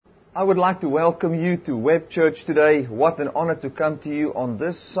I would like to welcome you to Web Church today. What an honor to come to you on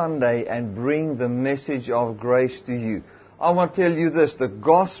this Sunday and bring the message of grace to you. I want to tell you this, the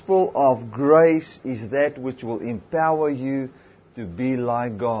gospel of grace is that which will empower you to be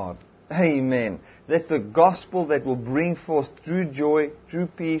like God. Amen. That's the gospel that will bring forth true joy, true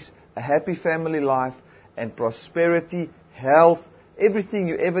peace, a happy family life, and prosperity, health, everything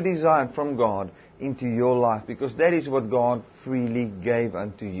you ever desired from God into your life, because that is what God freely gave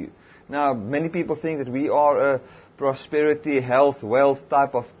unto you. Now, many people think that we are a prosperity, health, wealth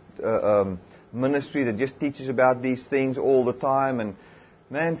type of ministry that just teaches about these things all the time. And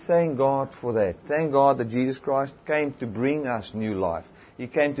man, thank God for that. Thank God that Jesus Christ came to bring us new life. He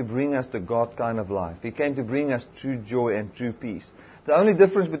came to bring us the God kind of life. He came to bring us true joy and true peace. The only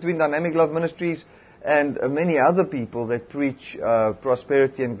difference between Dynamic Love Ministries and many other people that preach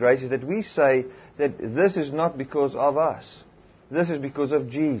prosperity and grace is that we say that this is not because of us. This is because of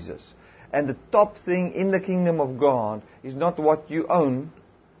Jesus. And the top thing in the kingdom of God is not what you own,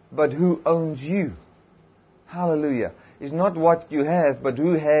 but who owns you. Hallelujah. It's not what you have, but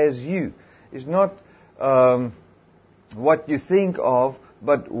who has you. It's not what you think of,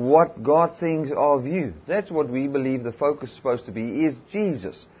 but what God thinks of you. That's what we believe the focus is supposed to be, is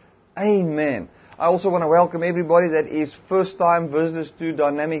Jesus. Amen. I also want to welcome everybody that is first-time visitors to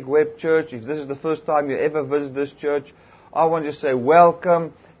Dynamic Web Church. If this is the first time you ever visit this church, I want to say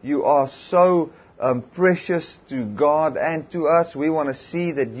welcome. You are so precious to God and to us. We want to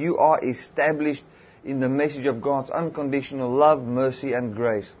see that you are established in the message of God's unconditional love, mercy, and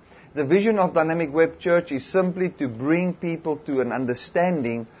grace. The vision of Dynamic Web Church is simply to bring people to an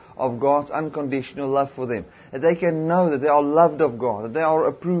understanding of God's unconditional love for them. That they can know that they are loved of God, that they are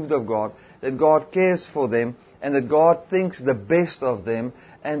approved of God, that God cares for them, and that God thinks the best of them,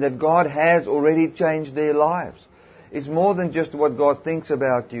 and that God has already changed their lives. It's more than just what God thinks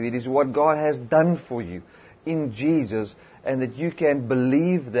about you. It is what God has done for you in Jesus, and that you can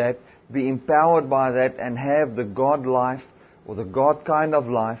believe that, be empowered by that, and have the God life, or the God kind of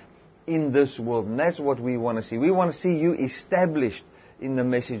life, in this world. And that's what we want to see. We want to see you established in the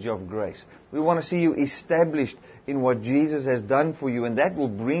message of grace. We want to see you established in what Jesus has done for you, and that will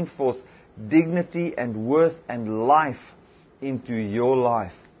bring forth dignity and worth and life into your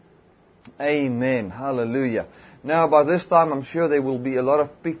life. Amen. Hallelujah. Now, by this time, I'm sure there will be a lot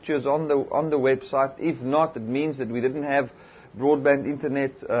of pictures on the website. If not, it means that we didn't have broadband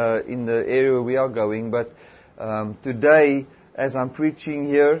internet in the area where we are going. But today, as I'm preaching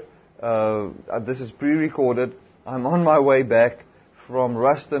here, this is pre-recorded. I'm on my way back from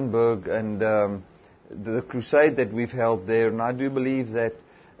Rustenburg and the crusade that we've held there. And I do believe that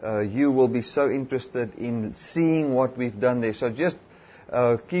you will be so interested in seeing what we've done there. So just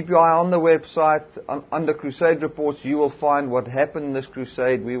keep your eye on the website. Under Crusade Reports, you will find what happened in this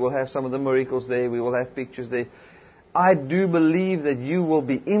crusade. We will have some of the miracles there. We will have pictures there. I do believe that you will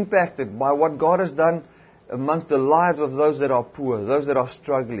be impacted by what God has done amongst the lives of those that are poor, those that are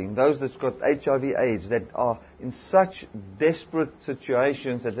struggling, those that's got HIV/AIDS, that are in such desperate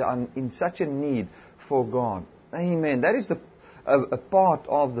situations, that are in such a need for God. Amen. That is a part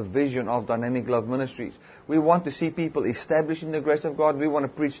of the vision of Dynamic Love Ministries. We want to see people established in the grace of God. We want to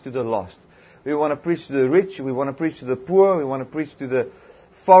preach to the lost. We want to preach to the rich. We want to preach to the poor. We want to preach to the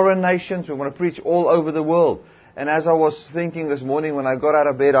foreign nations. We want to preach all over the world. And as I was thinking this morning when I got out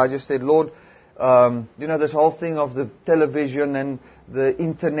of bed, I just said, Lord, this whole thing of the television and the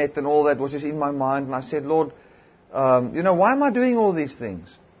internet and all that was just in my mind. And I said, Lord, why am I doing all these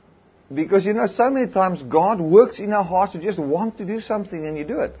things? Because, so many times God works in our hearts to just want to do something, and you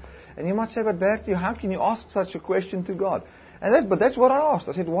do it. And you might say, but Bertie, how can you ask such a question to God? But that's what I asked.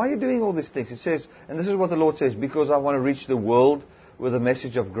 I said, why are you doing all these things? It says, and this is what the Lord says, because I want to reach the world with a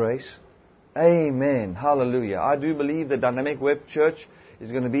message of grace. Amen. Hallelujah. I do believe that Dynamic Web Church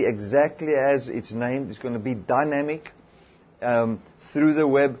is going to be exactly as it's named. It's going to be dynamic through the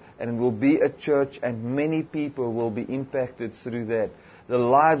web, and it will be a church, and many people will be impacted through that. The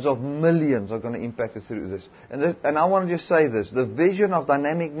lives of millions are going to be impacted through this. And I want to just say this. The vision of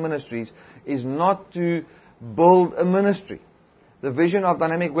Dynamic Ministries is not to build a ministry. The vision of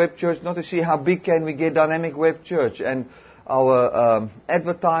Dynamic Web Church is not to see how big can we get Dynamic Web Church. And our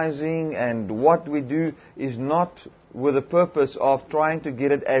advertising and what we do is not with the purpose of trying to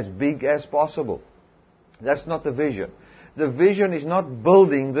get it as big as possible. That's not the vision. The vision is not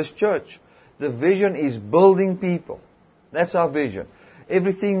building this church. The vision is building people. That's our vision.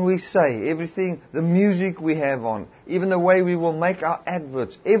 Everything we say, everything, the music we have on, even the way we will make our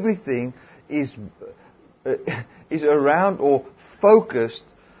adverts, everything is around or focused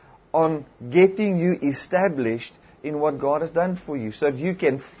on getting you established in what God has done for you, so that you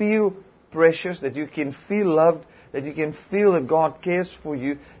can feel precious, that you can feel loved, that you can feel that God cares for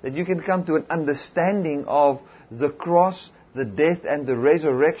you, that you can come to an understanding of the cross, the death and the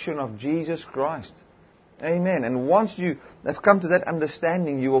resurrection of Jesus Christ. Amen. And once you have come to that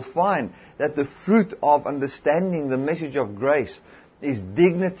understanding, you will find that the fruit of understanding the message of grace is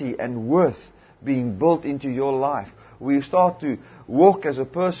dignity and worth being built into your life. Where you start to walk as a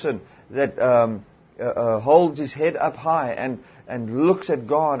person that holds his head up high and looks at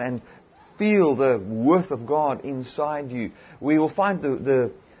God and feel the worth of God inside you. We will find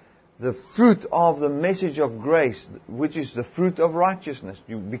the fruit of the message of grace, which is the fruit of righteousness.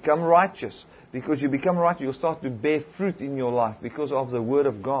 You become righteous. Because you become righteous, you'll start to bear fruit in your life because of the Word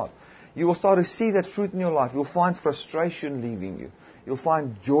of God. You will start to see that fruit in your life. You'll find frustration leaving you. You'll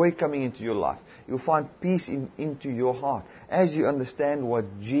find joy coming into your life. You'll find peace into your heart as you understand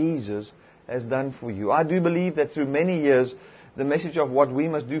what Jesus has done for you. I do believe that through many years, the message of what we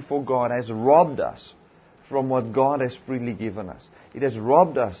must do for God has robbed us from what God has freely given us. It has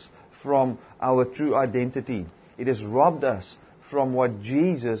robbed us from our true identity. It has robbed us from what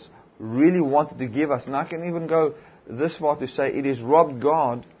Jesus really wanted to give us. And I can even go this far to say it has robbed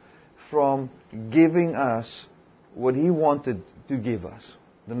God from giving us what He wanted to give us,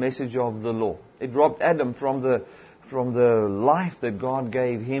 the message of the law. It robbed Adam from the life that God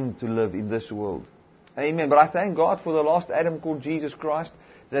gave him to live in this world. Amen. But I thank God for the last Adam called Jesus Christ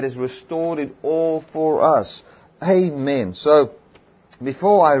that has restored it all for us. Amen. So,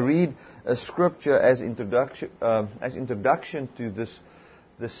 before I read a scripture as introduction to this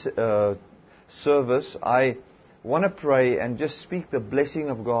service, I want to pray and just speak the blessing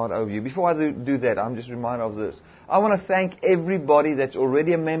of God over you. Before I do that, I'm just reminded of this. I want to thank everybody that's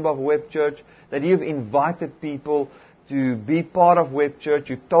already a member of Web Church, that you've invited people to be part of Web Church.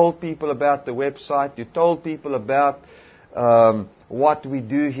 You told people about the website. You told people about what we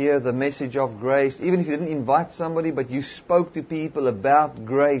do here, the message of grace. Even if you didn't invite somebody, but you spoke to people about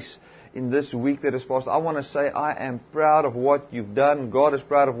grace in this week that has passed. I want to say I am proud of what you've done. God is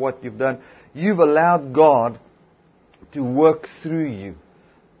proud of what you've done. You've allowed God to work through you.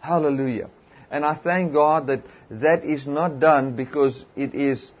 Hallelujah. And I thank God that that is not done because it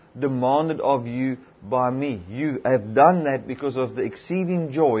is demanded of you by me. You have done that because of the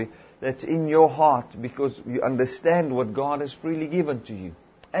exceeding joy that's in your heart, because you understand what God has freely given to you.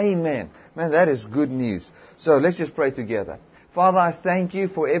 Amen. Man, that is good news. So let's just pray together. Father, I thank you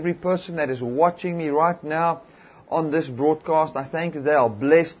for every person that is watching me right now on this broadcast. I thank you they are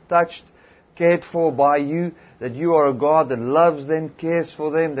blessed, touched, cared for by you, that you are a God that loves them, cares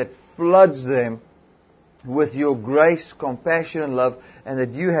for them, that floods them with your grace, compassion, and love, and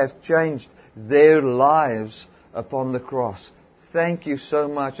that you have changed their lives upon the cross. Thank you so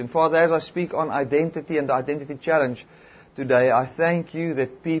much. And Father, as I speak on identity and the identity challenge today, I thank you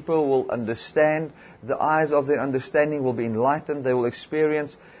that people will understand, the eyes of their understanding will be enlightened, they will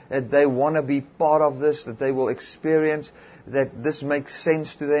experience that they want to be part of this, that they will experience that this makes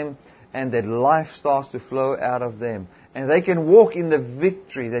sense to them, and that life starts to flow out of them. And they can walk in the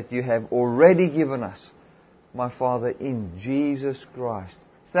victory that you have already given us, my Father, in Jesus Christ.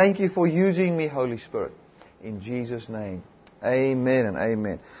 Thank you for using me, Holy Spirit. In Jesus' name. Amen and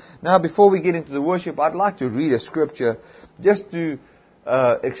amen. Now, before we get into the worship, I'd like to read a scripture just to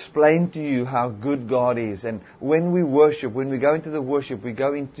explain to you how good God is. And when we worship, when we go into the worship, we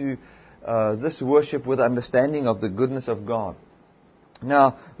go into this worship with understanding of the goodness of God.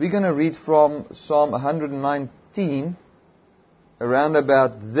 Now, we're going to read from Psalm 119, around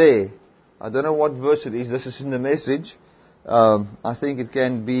about there. I don't know what verse it is. This is in the Message. I think it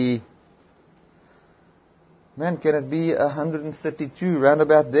can be... Man, can it be 132, round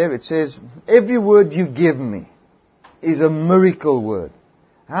about there? It says, every word you give me is a miracle word.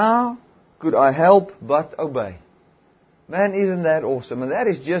 How could I help but obey? Man, isn't that awesome? And that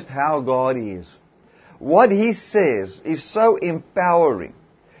is just how God is. What He says is so empowering.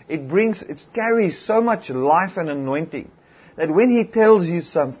 It carries so much life and anointing that when He tells you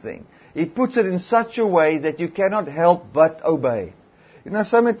something, He puts it in such a way that you cannot help but obey. You know,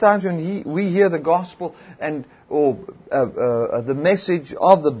 so many times when we hear the gospel or the message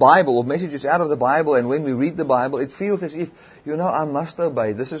of the Bible, or messages out of the Bible, and when we read the Bible, it feels as if, I must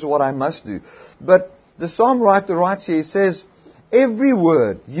obey. This is what I must do. But the psalm writer writes here, he says, every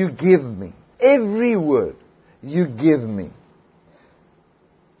word you give me, every word you give me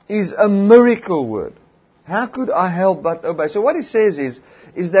is a miracle word. How could I help but obey? So what he says is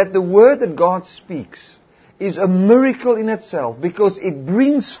that the word that God speaks is a miracle in itself, because it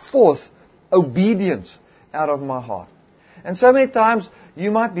brings forth obedience out of my heart. And so many times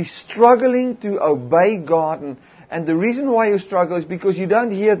you might be struggling to obey God, And the reason why you struggle is because you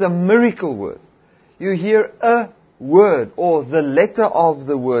don't hear the miracle word. You hear a word, or the letter of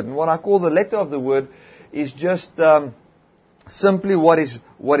the word. And what I call the letter of the word is just simply what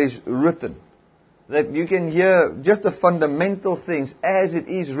is written. That you can hear just the fundamental things as it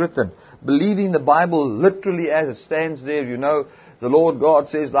is written. Believing the Bible literally as it stands there. You know, the Lord God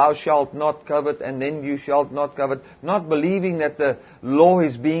says, thou shalt not covet, and then you shalt not covet. Not believing that the law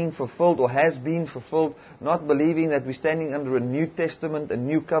is being fulfilled or has been fulfilled. Not believing that we're standing under a New Testament, a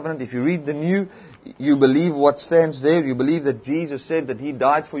new covenant. If you read the New, you believe what stands there. You believe that Jesus said that He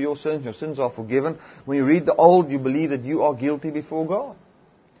died for your sins are forgiven. When you read the Old, you believe that you are guilty before God.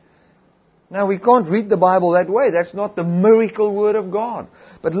 Now, we can't read the Bible that way. That's not the miracle word of God.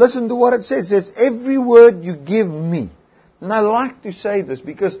 But listen to what it says. It says, every word you give me. And I like to say this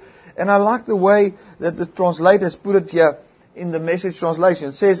because, and I like the way that the translators put it here in the Message translation.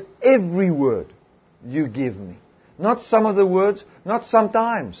 It says, every word you give me. Not some of the words, not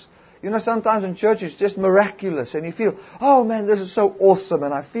sometimes. You know, sometimes in church it's just miraculous and you feel, oh man, this is so awesome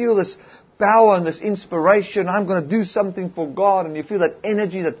and I feel this power and this inspiration. I'm going to do something for God, and you feel that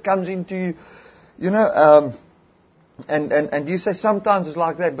energy that comes into you. You know, and you say sometimes it's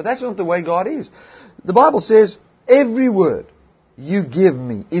like that, but that's not the way God is. The Bible says, every word you give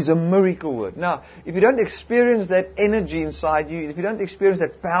me is a miracle word. Now, if you don't experience that energy inside you, if you don't experience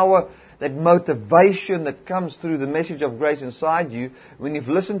that power, that motivation that comes through the message of grace inside you, when you've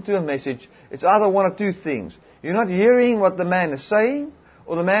listened to a message, it's either one or two things. You're not hearing what the man is saying,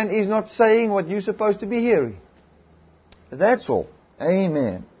 or the man is not saying what you're supposed to be hearing. That's all.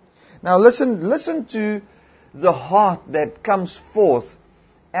 Amen. Now listen to the heart that comes forth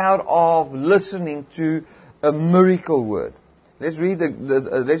out of listening to a miracle word. Let's read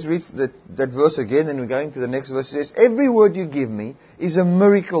that verse again, and we're going to the next verse. It says, every word you give me is a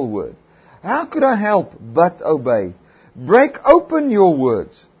miracle word. How could I help but obey? Break open your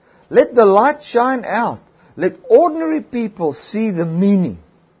words. Let the light shine out. Let ordinary people see the meaning.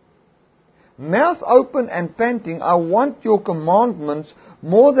 Mouth open and panting, I want your commandments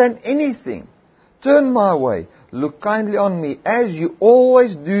more than anything. Turn my way. Look kindly on me, as you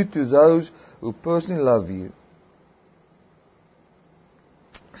always do to those who personally love you.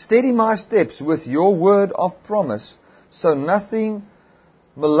 Steady my steps with your word of promise, so nothing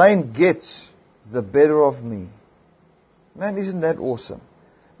malign gets the better of me. Man, isn't that awesome?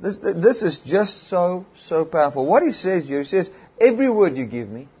 This is just so powerful. What he says here, he says, every word you give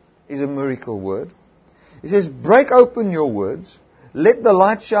me is a miracle word. He says, break open your words. Let the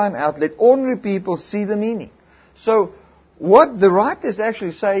light shine out. Let ordinary people see the meaning. So, what the writer is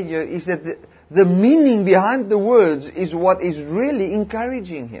actually saying here is that the meaning behind the words is what is really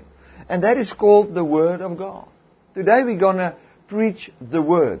encouraging him. And that is called the Word of God. Today we're going to preach the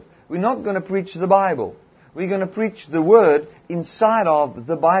Word. We're not going to preach the Bible. We're going to preach the Word inside of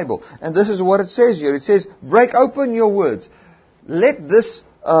the Bible. And this is what it says here. It says, break open your words. Let this,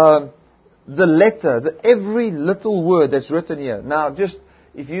 the letter, every little word that's written here. Now, just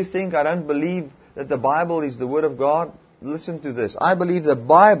if you think I don't believe that the Bible is the Word of God, listen to this. I believe the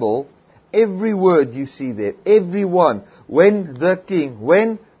Bible, every word you see there, every one, when the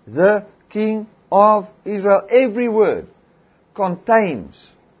King of Israel, every word contains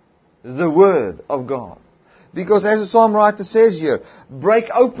the Word of God. Because as the psalm writer says here, break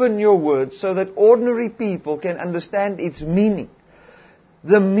open your words so that ordinary people can understand its meaning.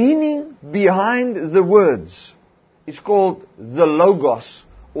 The meaning behind the words is called the Logos,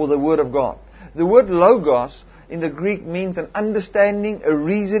 or the Word of God. The word Logos in the Greek means an understanding, a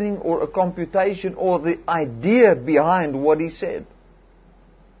reasoning, or a computation, or the idea behind what he said.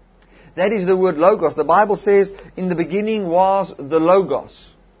 That is the word Logos. The Bible says, in the beginning was the Logos.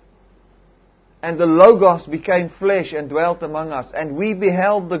 And the Logos became flesh and dwelt among us. And we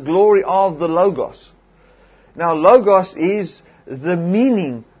beheld the glory of the Logos. Now, Logos is the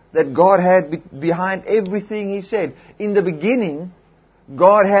meaning that God had behind everything He said. In the beginning,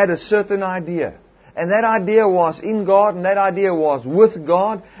 God had a certain idea. And that idea was in God, and that idea was with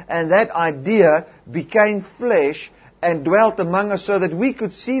God, and that idea became flesh and dwelt among us so that we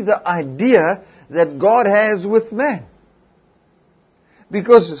could see the idea that God has with man.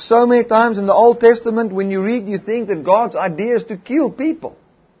 Because so many times in the Old Testament, when you read, you think that God's idea is to kill people.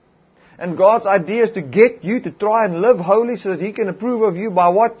 And God's idea is to get you to try and live holy so that He can approve of you by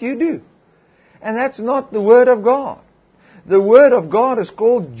what you do. And that's not the Word of God. The Word of God is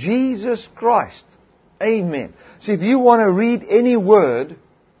called Jesus Christ. Amen. So if you want to read any word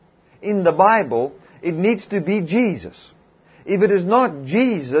in the Bible, it needs to be Jesus. If it is not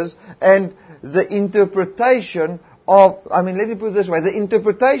Jesus and the interpretation let me put it this way. The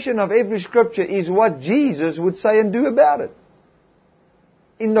interpretation of every scripture is what Jesus would say and do about it.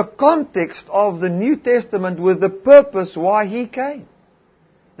 In the context of the New Testament with the purpose why He came.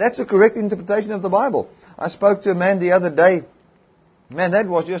 That's a correct interpretation of the Bible. I spoke to a man the other day. Man, that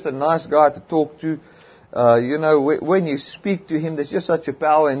was just a nice guy to talk to. When you speak to him, there's just such a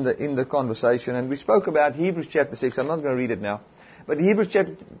power in the conversation. And we spoke about Hebrews chapter 6. I'm not going to read it now. But Hebrews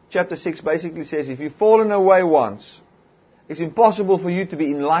chapter 6 basically says, if you've fallen away once, it's impossible for you to be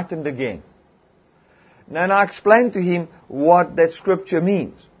enlightened again. Now, and I explained to him what that scripture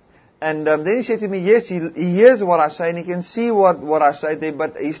means. And then he said to me, yes, he hears what I say and he can see what I say there,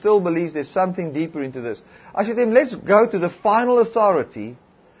 but he still believes there's something deeper into this. I said to him, let's go to the final authority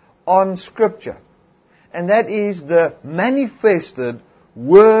on scripture. And that is the manifested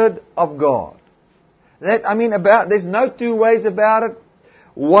Word of God. There's no two ways about it.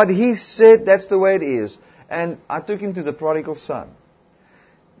 What He said, that's the way it is. And I took him to the prodigal son.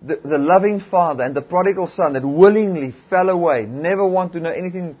 The loving father and the prodigal son that willingly fell away, never wanted to know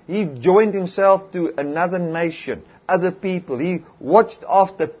anything. He joined himself to another nation, other people. He watched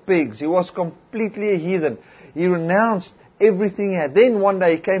after pigs. He was completely a heathen. He renounced everything he had. Then one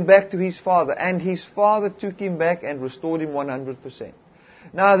day he came back to his father, and his father took him back and restored him 100%.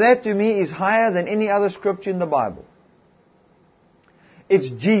 Now that to me is higher than any other scripture in the Bible.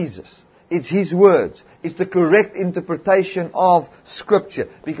 It's Jesus. It's His words. It's the correct interpretation of Scripture.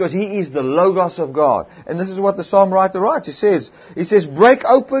 Because He is the Logos of God. And this is what the Psalm writer writes. He says, break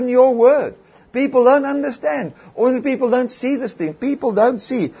open your Word. People don't understand. Or people don't see this thing. People don't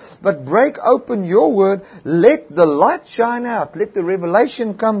see. But break open your Word. Let the light shine out. Let the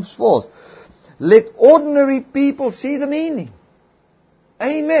revelation come forth. Let ordinary people see the meaning.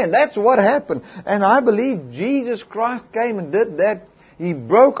 Amen. That's what happened. And I believe Jesus Christ came and did that. He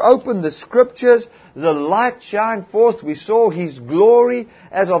broke open the Scriptures. The light shined forth. We saw His glory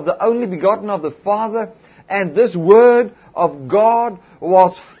as of the only begotten of the Father. And this Word of God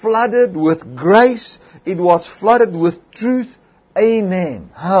was flooded with grace. It was flooded with truth. Amen.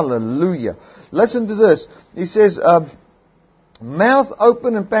 Hallelujah. Listen to this. He says, mouth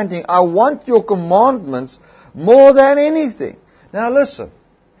open and panting, I want your commandments more than anything. Now listen.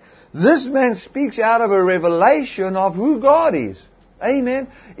 This man speaks out of a revelation of who God is. Amen.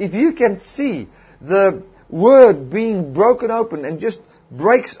 If you can see the Word being broken open and just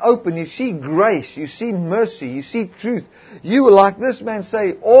breaks open, you see grace, you see mercy, you see truth. You will, like this man,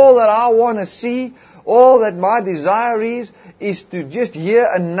 say, all that I want to see, all that my desire is to just hear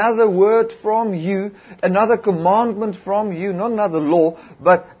another word from you, another commandment from you, not another law,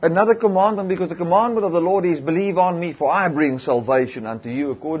 but another commandment, because the commandment of the Lord is, believe on me, for I bring salvation unto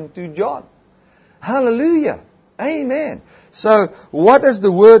you, according to John. Hallelujah. Amen. So, what does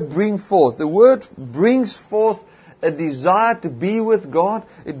the Word bring forth? The Word brings forth a desire to be with God.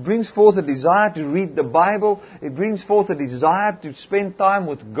 It brings forth a desire to read the Bible. It brings forth a desire to spend time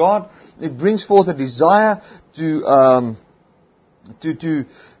with God. It brings forth a desire to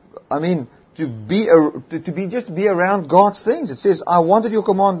be around God's things. It says, I wanted your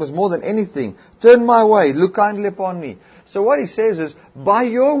commandments more than anything. Turn my way. Look kindly upon me. So what he says is, by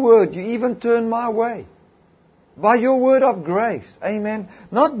your word, you even turn my way. By your word of grace. Amen.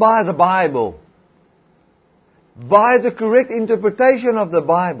 Not by the Bible. By the correct interpretation of the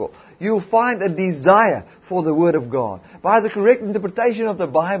Bible. You'll find a desire for the Word of God. By the correct interpretation of the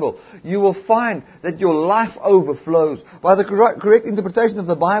Bible, you will find that your life overflows. By the correct interpretation of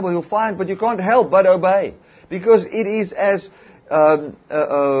the Bible, you'll find, but you can't help but obey. Because it is as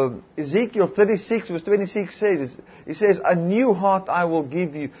Ezekiel 36 verse 26 says, it says, a new heart I will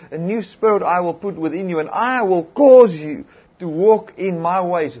give you, a new spirit I will put within you, and I will cause you to walk in my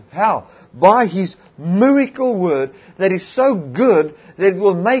ways. How? By His miracle word that is so good that it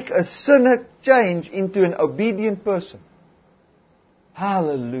will make a sinner change into an obedient person.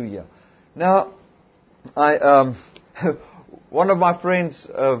 Hallelujah. Now, one of my friends,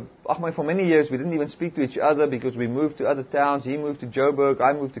 for many years we didn't even speak to each other because we moved to other towns. He moved to Joburg,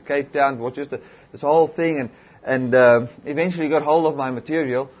 I moved to Cape Town. It was just this whole thing, and eventually got hold of my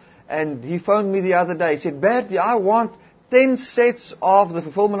material. And he phoned me the other day. He said, Bertie, I want 10 sets of the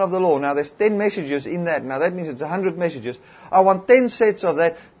fulfillment of the law. Now there's 10 messages in that. Now that means it's 100 messages. I want 10 sets of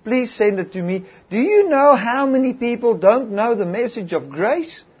that. Please send it to me. Do you know how many people don't know the message of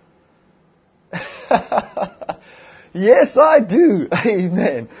grace? Yes, I do.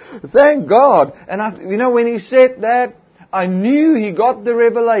 Amen. Thank God. And when he said that, I knew he got the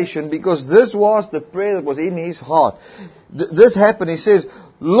revelation, because this was the prayer that was in his heart. This happened. He says,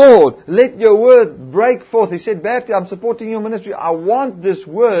 Lord, let your word break forth. He said, Bertie, I'm supporting your ministry. I want this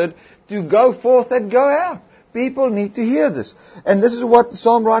word to go forth and go out. People need to hear this. And this is what the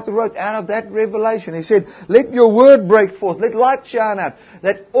psalm writer wrote out of that revelation. He said, let your word break forth. Let light shine out.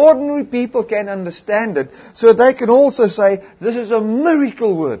 That ordinary people can understand it. So they can also say, this is a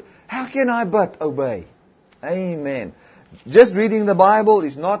miracle word. How can I but obey? Amen. Just reading the Bible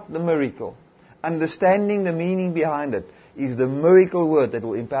is not the miracle. Understanding the meaning behind it is the miracle word that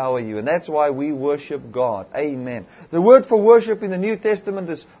will empower you. And that's why we worship God. Amen. The word for worship in the New Testament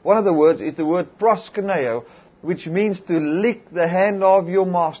is, one of the words is the word proskuneo, which means to lick the hand of your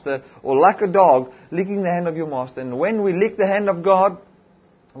master, or like a dog, licking the hand of your master. And when we lick the hand of God,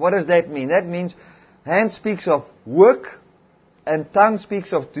 what does that mean? That means hand speaks of work, and tongue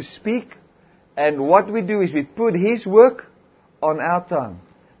speaks of to speak. And what we do is we put His work on our tongue.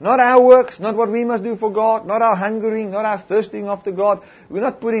 Not our works, not what we must do for God, not our hungering, not our thirsting after God. We're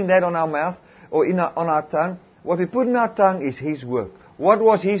not putting that on our mouth or on our tongue. What we put in our tongue is His work. What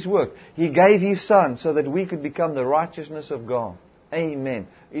was His work? He gave His Son so that we could become the righteousness of God. Amen.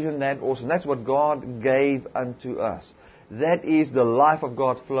 Isn't that awesome? That's what God gave unto us. That is the life of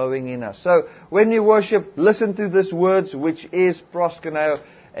God flowing in us. So when you worship, listen to these words, which is proskuneo,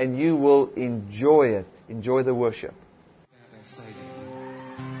 and you will enjoy it. Enjoy the worship.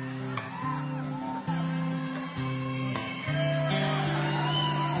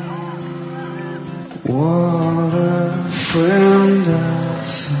 What a friend I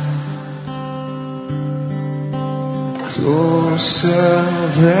found, closer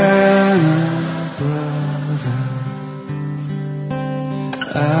than a brother.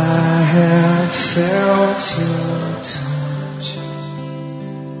 I have felt your touch,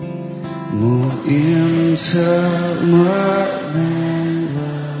 more intimate than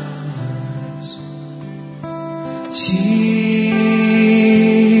lovers. Jesus,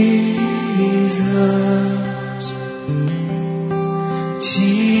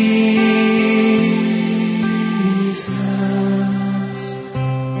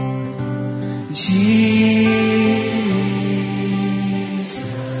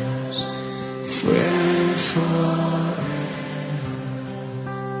 Jesus, friend forever.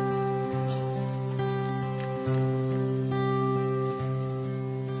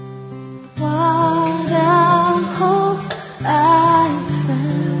 What a hope I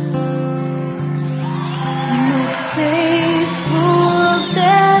found, more faithful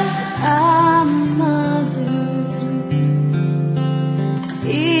than a mother.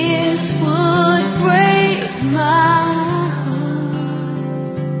 It would break my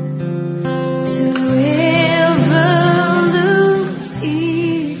heart to ever lose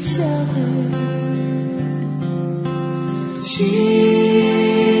each other. Jesus,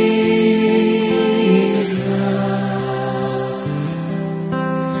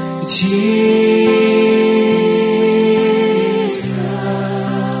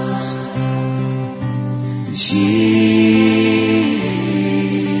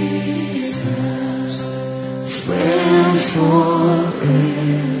 Jesus, friend forever.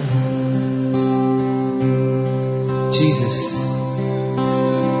 Jesus,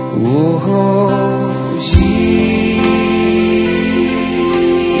 oh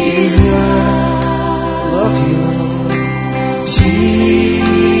Jesus, love you, Lord. Jesus.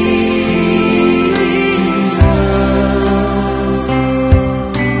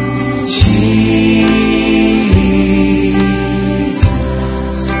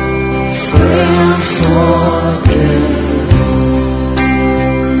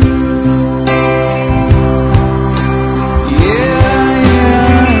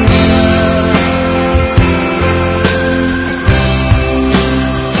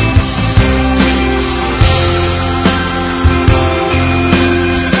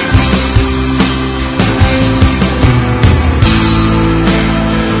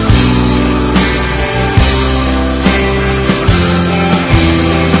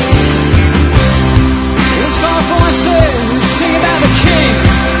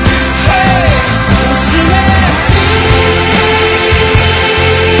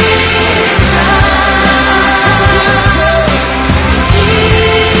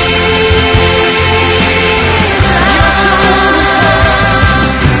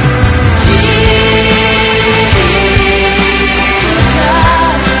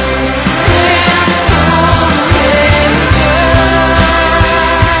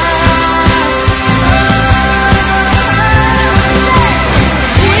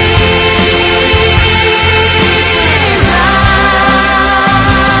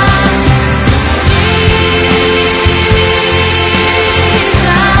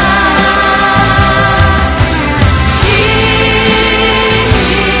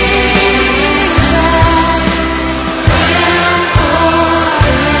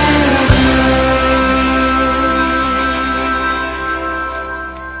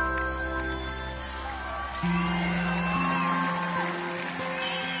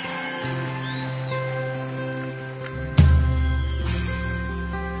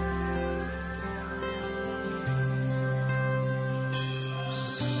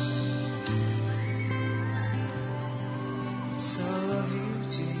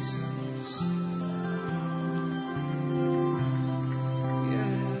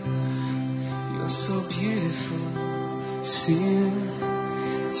 beautiful simplicity.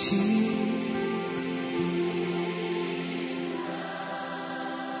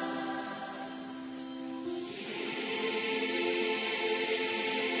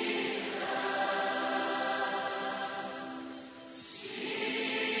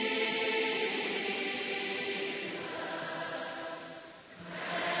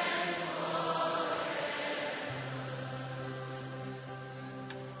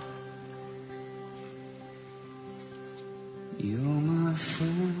 You're my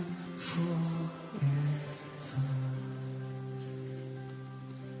friend forever.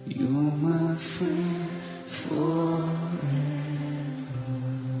 You're my friend forever.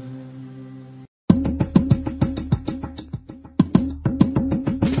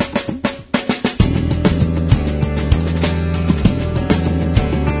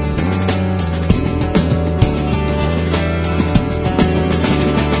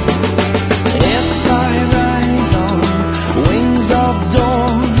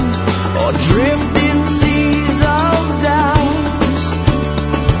 Drifting seas of doubt,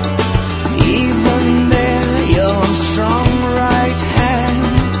 even there your strong right hand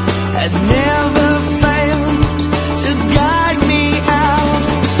has never failed to guide me out.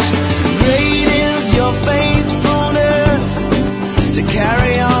 Great is your faithfulness to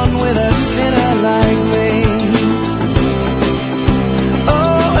carry on with a sinner like me.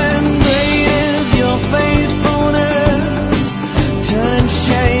 Oh, and great is your faithfulness, turn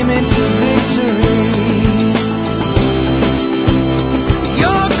shame into victory.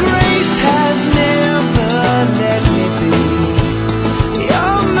 Your grace has never let me be.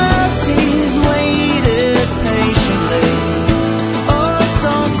 Your mercies waited patiently. Oh,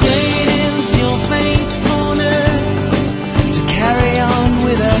 so great is your faithfulness to carry on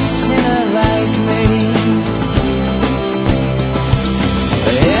with a sinner like me.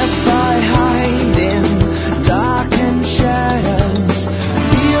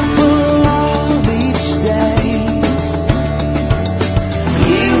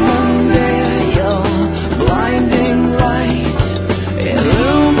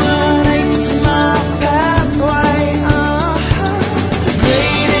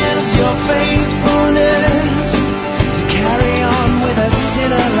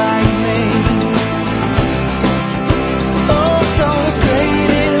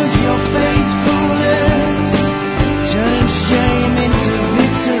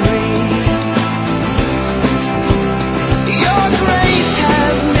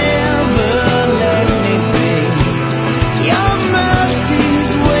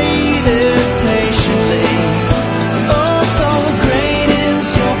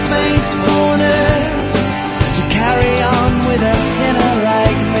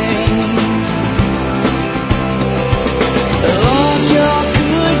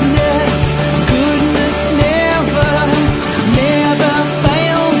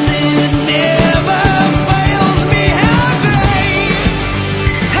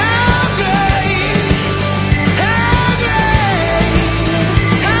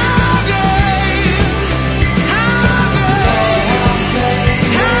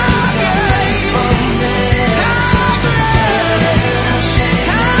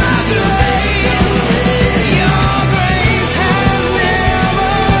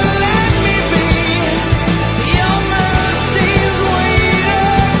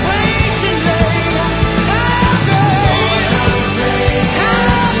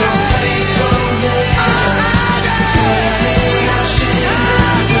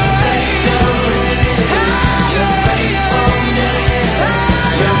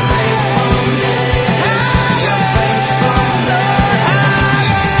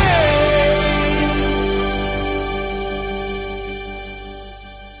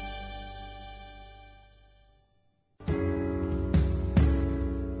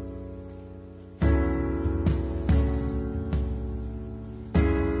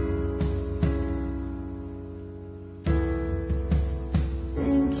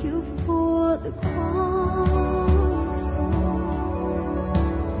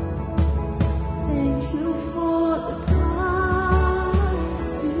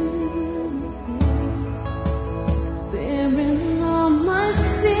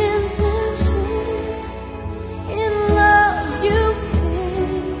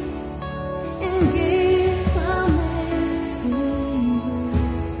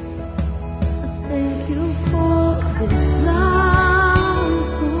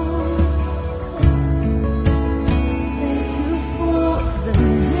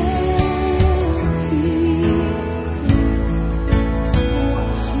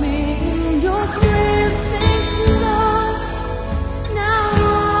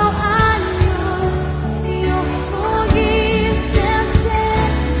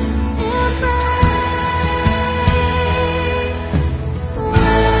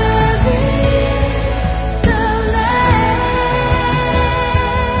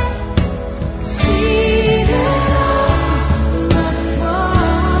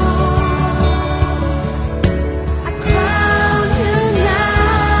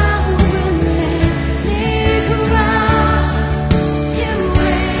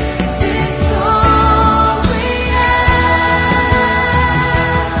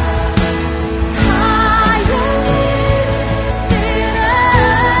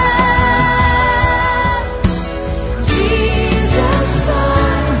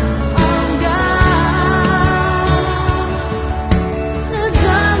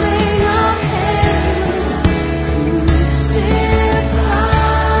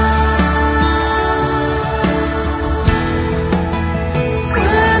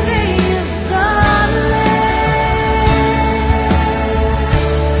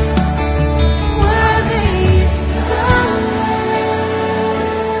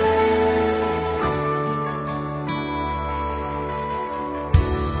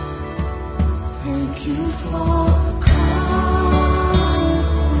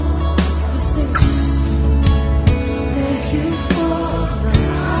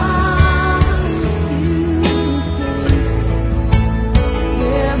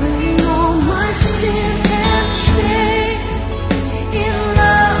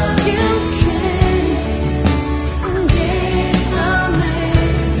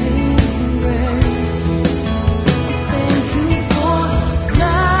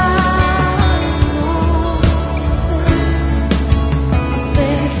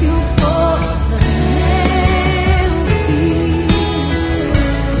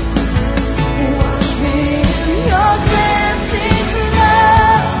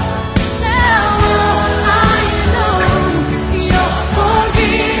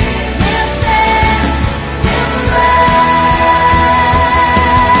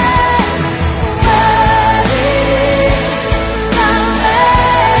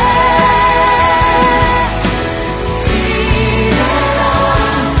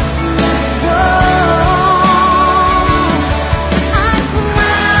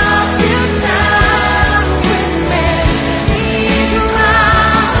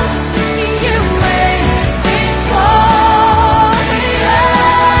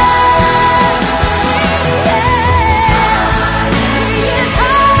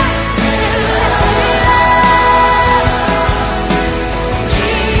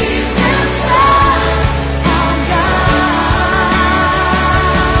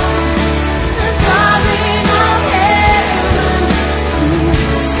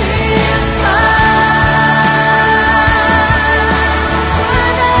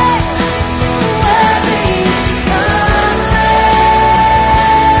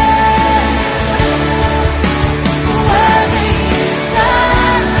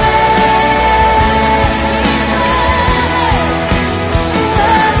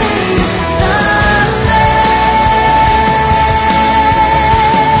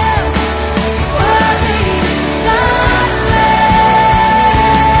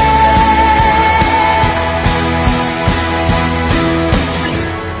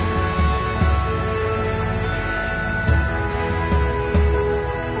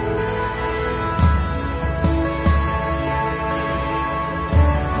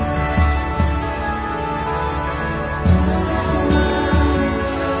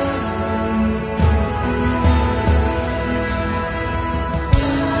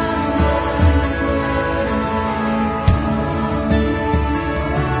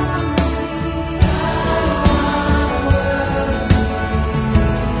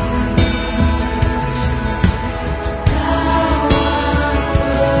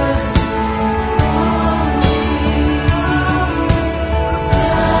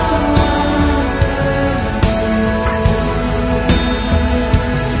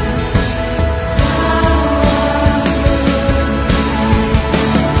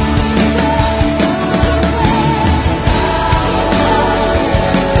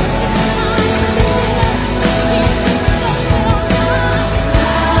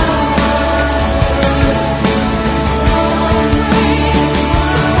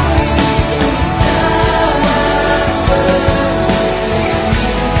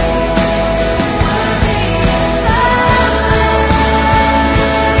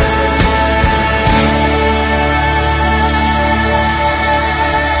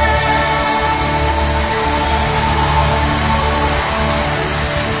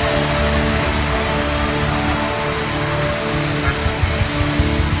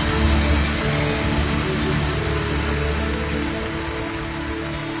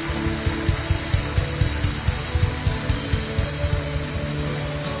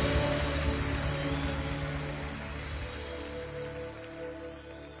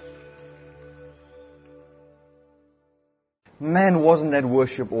 man, wasn't that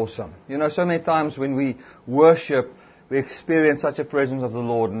worship awesome? You know, so many times when we worship, we experience such a presence of the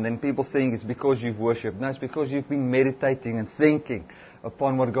Lord, and then people think it's because you've worshipped. No, it's because you've been meditating and thinking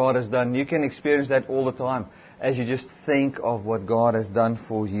upon what God has done. You can experience that all the time as you just think of what God has done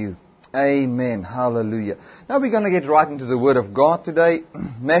for you. Amen. Hallelujah. Now we're going to get right into the Word of God today.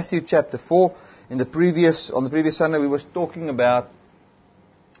 Matthew chapter 4. On the previous Sunday we was talking about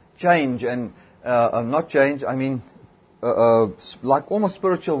change and not change, I mean like almost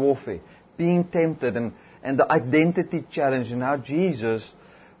spiritual warfare, being tempted and the identity challenge, and how Jesus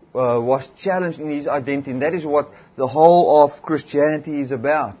was challenged in his identity. And that is what the whole of Christianity is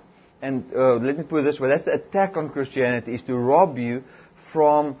about. And let me put it this way, that's the attack on Christianity, is to rob you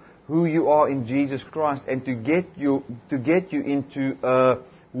from who you are in Jesus Christ and to get you into a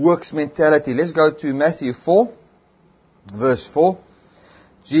works mentality. Let's go to Matthew 4, verse 4.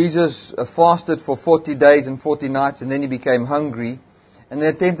 Jesus fasted for 40 days and 40 nights, and then he became hungry. And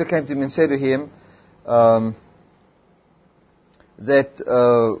the tempter came to him and said to him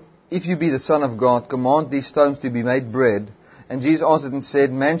that if you be the Son of God, command these stones to be made bread. And Jesus answered and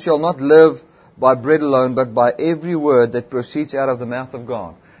said, man shall not live by bread alone, but by every word that proceeds out of the mouth of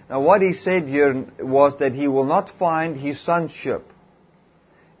God. Now what he said here was that he will not find his sonship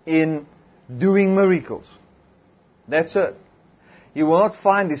in doing miracles. That's it. He will not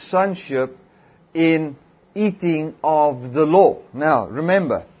find his sonship in eating of the law. Now,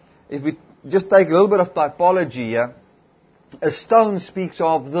 remember, if we just take a little bit of typology here, a stone speaks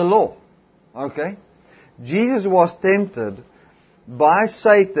of the law. Okay? Jesus was tempted by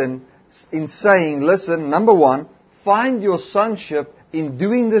Satan in saying, listen, number one, find your sonship in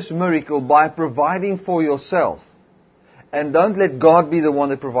doing this miracle by providing for yourself. And don't let God be the one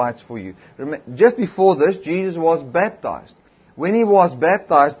that provides for you. Just before this, Jesus was baptized. When he was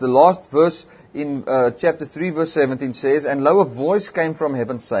baptized, the last verse in chapter 3, verse 17 says, and lo, a voice came from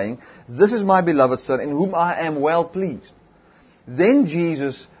heaven saying, this is my beloved Son, in whom I am well pleased. Then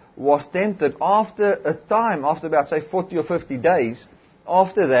Jesus was tempted after a time, after about, say, 40 or 50 days.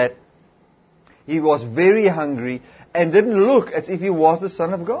 After that, he was very hungry and didn't look as if he was the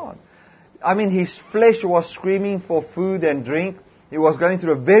Son of God. I mean, his flesh was screaming for food and drink. He was going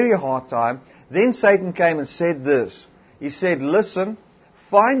through a very hard time. Then Satan came and said this. He said, listen,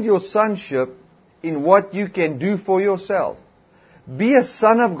 find your sonship in what you can do for yourself. Be a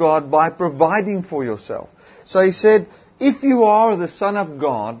son of God by providing for yourself. So he said, if you are the Son of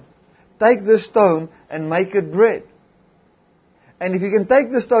God, take this stone and make it bread. And if you can take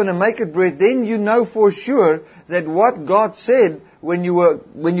the stone and make it bread, then you know for sure that what God said when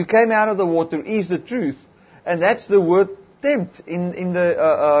you came out of the water is the truth. And that's the word tempt in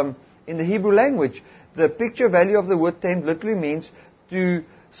the Hebrew language. The picture value of the word tempt literally means to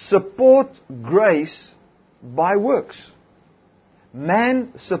support grace by works.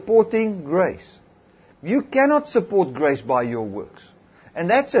 Man supporting grace. You cannot support grace by your works. And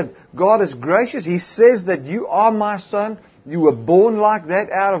that's it. God is gracious. He says that you are my son. You were born like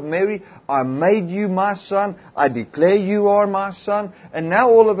that out of Mary. I made you my son. I declare you are my son. And now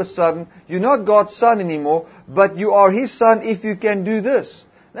all of a sudden, you're not God's son anymore, but you are His son if you can do this.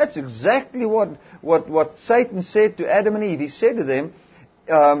 That's exactly what Satan said to Adam and Eve. He said to them,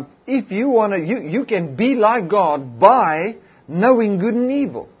 if you want to, you can be like God by knowing good and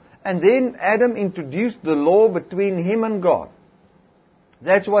evil. And then Adam introduced the law between him and God.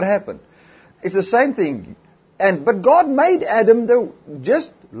 That's what happened. It's the same thing. But God made Adam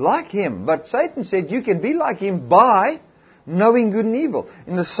just like him. But Satan said you can be like him by knowing good and evil.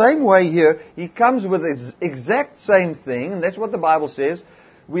 In the same way here, he comes with the exact same thing. And that's what the Bible says.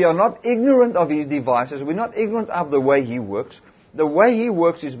 We are not ignorant of his devices. We're not ignorant of the way he works. The way he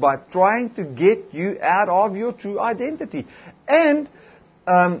works is by trying to get you out of your true identity. And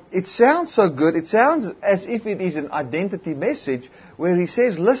it sounds so good. It sounds as if it is an identity message where he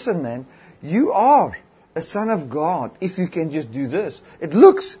says, listen man, you are a son of God if you can just do this. It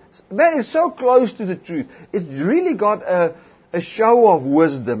looks, man, it's so close to the truth. It's really got a show of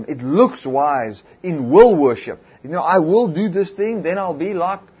wisdom. It looks wise in will worship. You know, I will do this thing, then I'll be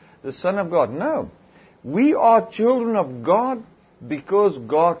like the Son of God. No. We are children of God because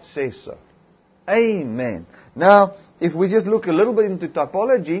God says so. Amen. Now, if we just look a little bit into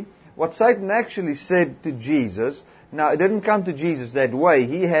typology, what Satan actually said to Jesus, now it didn't come to Jesus that way.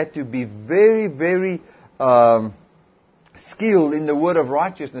 He had to be very, very skilled in the word of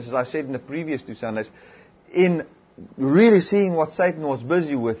righteousness, as I said in the previous 2 Sundays, in really seeing what Satan was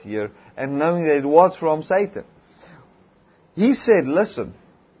busy with here and knowing that it was from Satan. He said, listen,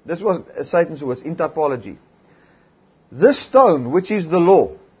 this was Satan's words in typology. This stone, which is the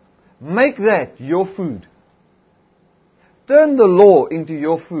law, make that your food. turn the law into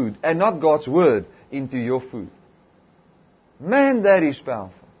your food and not God's Word into your food. Man, that is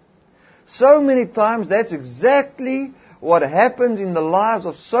powerful. So many times that's exactly what happens in the lives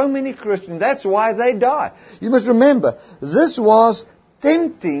of so many Christians. That's why they die. You must remember, this was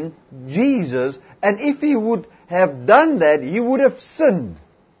tempting Jesus, and if He would have done that, He would have sinned.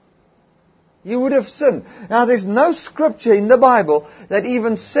 He would have sinned. Now, there's no scripture in the Bible that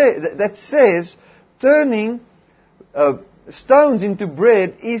even that says turning stones into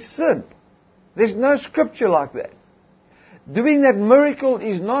bread is sin. There's no scripture like that. Doing that miracle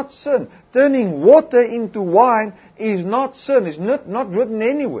is not sin. Turning water into wine is not sin. It's not written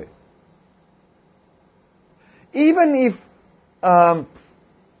anywhere. Even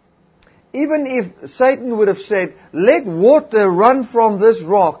if Satan would have said, let water run from this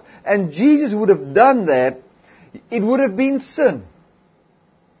rock, and Jesus would have done that, it would have been sin.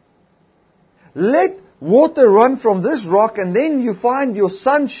 Let water run from this rock, and then you find your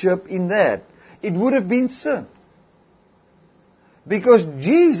sonship in that. It would have been sin. Because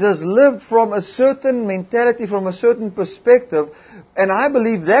Jesus lived from a certain mentality, from a certain perspective, and I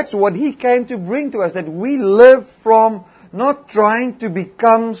believe that's what He came to bring to us, that we live from not trying to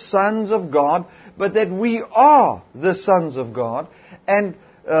become sons of God, but that we are the sons of God, and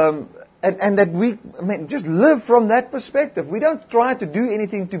that we just live from that perspective. We don't try to do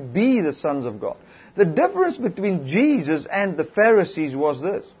anything to be the sons of God. The difference between Jesus and the Pharisees was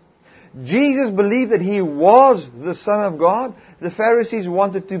this. Jesus believed that He was the Son of God. The Pharisees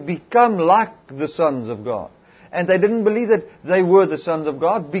wanted to become like the sons of God. And they didn't believe that they were the sons of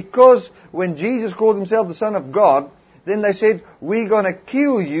God, because when Jesus called Himself the Son of God, then they said, we're going to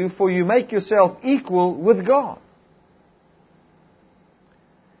kill you, for you make yourself equal with God.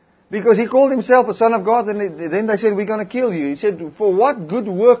 Because He called Himself a Son of God, and then they said, we're going to kill you. He said, for what good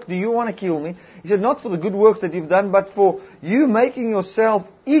work do you want to kill me? He said, not for the good works that you've done, but for you making yourself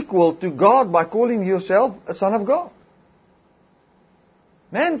equal to God by calling yourself a Son of God.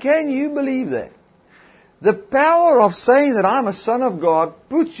 Man, can you believe that? The power of saying that I'm a son of God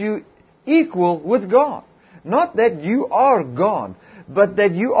puts you equal with God. Not that you are God, but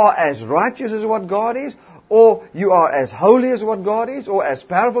that you are as righteous as what God is, or you are as holy as what God is, or as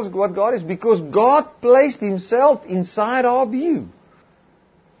powerful as what God is, because God placed Himself inside of you.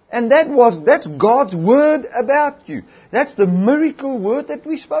 And that's God's word about you. That's the miracle word that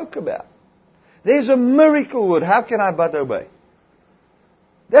we spoke about. There's a miracle word. How can I but obey?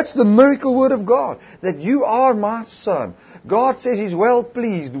 That's the miracle word of God. That you are my son. God says He's well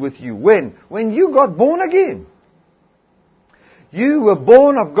pleased with you. When? When you got born again. You were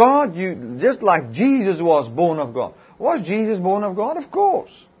born of God, just like Jesus was born of God. Was Jesus born of God? Of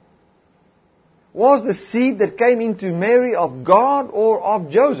course. Was the seed that came into Mary of God or of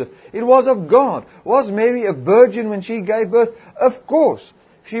Joseph? It was of God. Was Mary a virgin when she gave birth? Of course.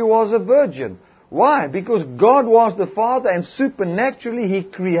 She was a virgin. Why? Because God was the Father, and supernaturally He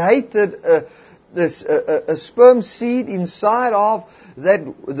created a sperm seed inside of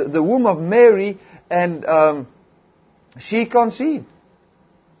the womb of Mary, and she conceived.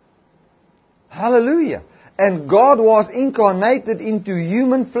 Hallelujah. And God was incarnated into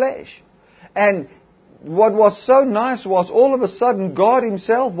human flesh. And what was so nice was all of a sudden God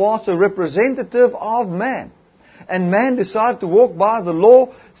Himself was a representative of man. And man decided to walk by the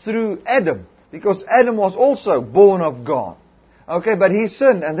law through Adam, because Adam was also born of God. Okay, but he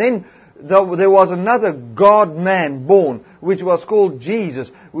sinned, and then there was another God-man born, which was called Jesus,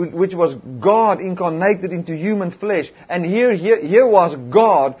 which was God incarnated into human flesh. And here was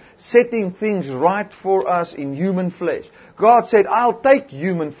God setting things right for us in human flesh. God said, I'll take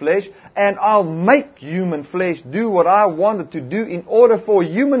human flesh and I'll make human flesh do what I wanted to do in order for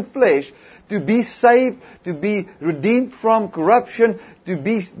human flesh to be saved, to be redeemed from corruption, to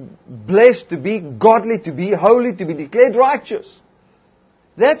be blessed, to be godly, to be holy, to be declared righteous.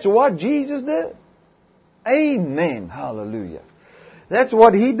 That's what Jesus did. Amen. Hallelujah. That's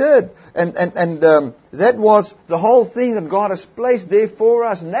what He did. And that was the whole thing that God has placed there for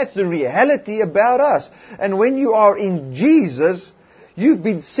us. And that's the reality about us. And when you are in Jesus, you've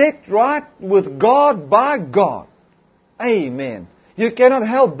been set right with God by God. Amen. You cannot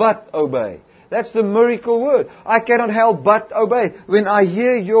help but obey. That's the miracle word. I cannot help but obey. When I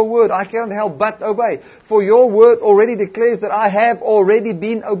hear your word, I cannot help but obey. For your word already declares that I have already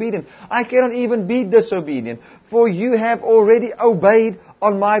been obedient. I cannot even be disobedient. For you have already obeyed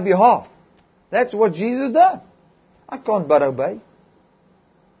on my behalf. That's what Jesus did. I can't but obey.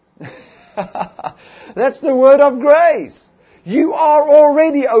 That's the word of grace. You are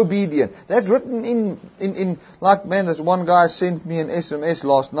already obedient. That's written in like, man, this one guy sent me an SMS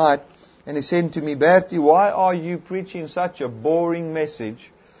last night. And he said to me, Bertie, why are you preaching such a boring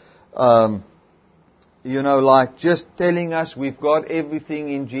message? Like just telling us we've got everything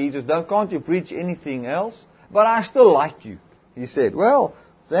in Jesus. Can't you preach anything else? But I still like you. He said, well,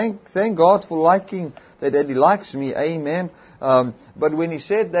 thank God for liking that he likes me. Amen. But when he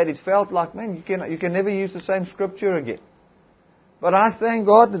said that, it felt like, man, you can never use the same scripture again. But I thank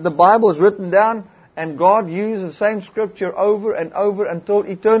God that the Bible is written down and God uses the same scripture over and over until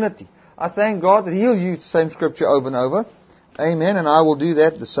eternity. I thank God that He'll use the same scripture over and over. Amen. And I will do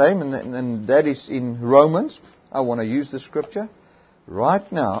that the same. And that is in Romans. I want to use the scripture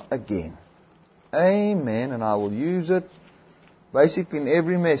right now again. Amen. And I will use it basically in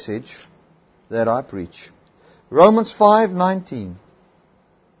every message that I preach. Romans 5:19.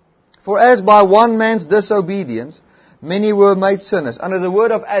 For as by one man's disobedience many were made sinners. Under the word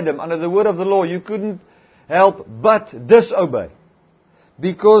of Adam, under the word of the law, you couldn't help but disobey.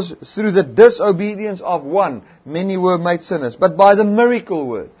 Because through the disobedience of one, many were made sinners. But by the miracle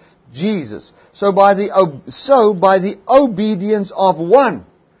word, Jesus. So by the obedience of one,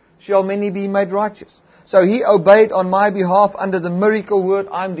 shall many be made righteous. So He obeyed on my behalf under the miracle word.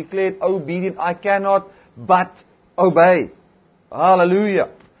 I'm declared obedient. I cannot but obey. Hallelujah.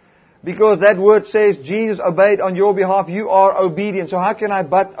 Because that word says Jesus obeyed on your behalf. You are obedient. So how can I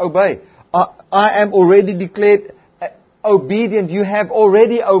but obey? I am already declared obedient. You have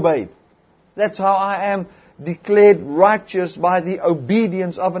already obeyed. That's how I am declared righteous, by the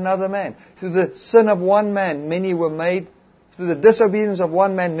obedience of another man. Through the sin of one man, many were made. Through the disobedience of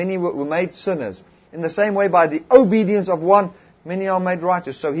one man, many were made sinners. In the same way, by the obedience of one, many are made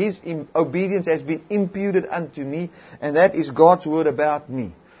righteous. So His obedience has been imputed unto me, and that is God's word about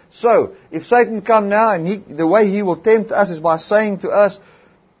me. So, if Satan come now, and the way he will tempt us is by saying to us,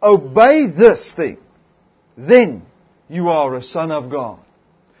 obey this thing, then you are a son of God.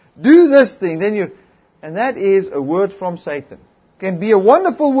 Do this thing, then you... And that is a word from Satan. It can be a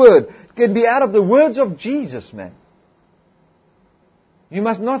wonderful word. It can be out of the words of Jesus, man. You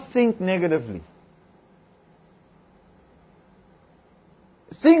must not think negatively.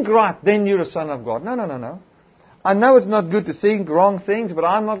 Think right, then you're a son of God. No. I know it's not good to think wrong things, but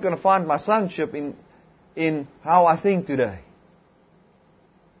I'm not going to find my sonship in how I think today.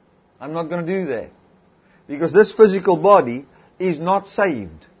 I'm not going to do that. Because this physical body is not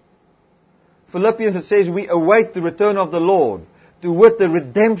saved. Philippians, it says, we await the return of the Lord, to wit the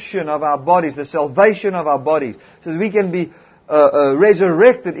redemption of our bodies, the salvation of our bodies, so that we can be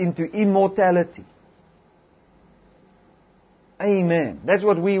resurrected into immortality. Amen. That's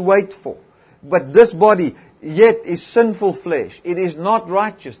what we wait for. But this body yet is sinful flesh. It is not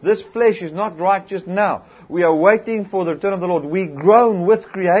righteous. This flesh is not righteous now. We are waiting for the return of the Lord. We groan with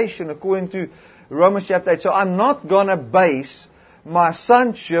creation according to Romans chapter 8. So I'm not going to base my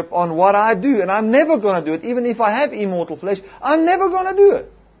sonship on what I do. And I'm never going to do it. Even if I have immortal flesh, I'm never going to do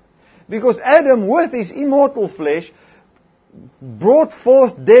it. Because Adam, with his immortal flesh, brought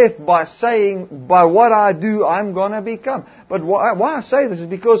forth death by saying, by what I do, I'm going to become. But why I say this is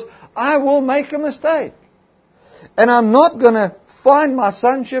because I will make a mistake. And I'm not going to find my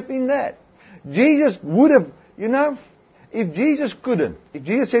sonship in that. Jesus would have, if Jesus couldn't, if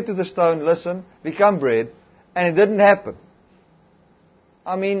Jesus said to the stone, listen, become bread, and it didn't happen.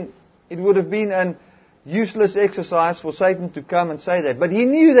 I mean, it would have been an useless exercise for Satan to come and say that. But he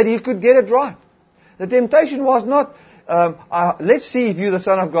knew that he could get it right. The temptation was not, let's see if you're the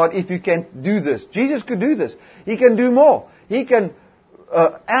Son of God, if you can do this. Jesus could do this. He can do more. He can,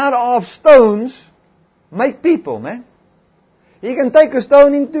 out of stones, make people, man. He can turn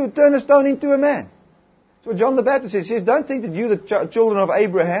a stone into a man. That's what John the Baptist says. He says, don't think that you're the children of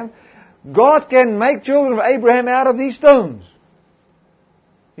Abraham. God can make children of Abraham out of these stones.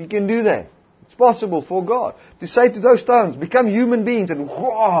 He can do that. It's possible for God to say to those stones, become human beings, and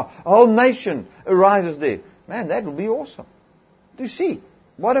whoa, a whole nation arises there. Man, that would be awesome to see.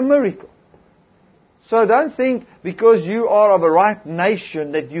 What a miracle. So don't think because you are of a right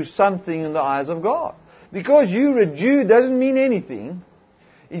nation that you're something in the eyes of God. Because you're a Jew doesn't mean anything.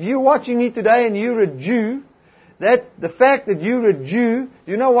 If you're watching me today and you're a Jew, that the fact that you're a Jew,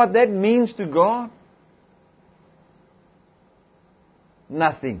 you know what that means to God?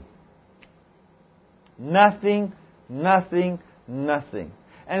 Nothing. Nothing.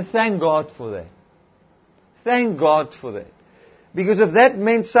 And thank God for that. Thank God for that. Because if that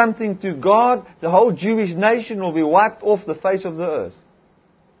meant something to God, the whole Jewish nation will be wiped off the face of the earth.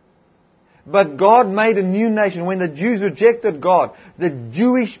 But God made a new nation. When the Jews rejected God, the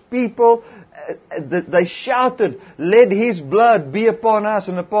Jewish people, they shouted, "Let His blood be upon us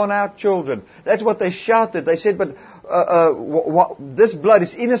and upon our children." That's what they shouted. They said, "But this blood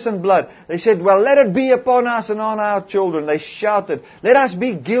is innocent blood." They said, "Well, let it be upon us and on our children." They shouted, "Let us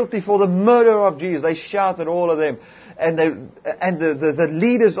be guilty for the murder of Jesus." They shouted, all of them. And the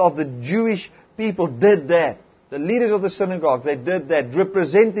leaders of the Jewish people did that. The leaders of the synagogue, they did that,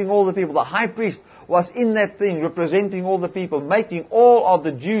 representing all the people. The high priest was in that thing, representing all the people, making all of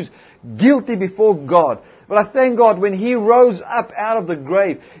the Jews guilty before God. But I thank God when He rose up out of the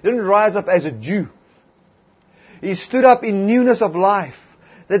grave, He didn't rise up as a Jew. He stood up in newness of life.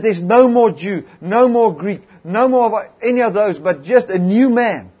 That there's no more Jew, no more Greek, no more of any of those, but just a new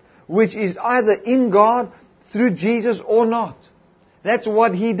man, which is either in God through Jesus or not. That's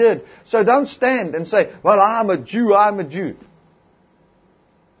what He did. So don't stand and say, "Well, I'm a Jew, I'm a Jew."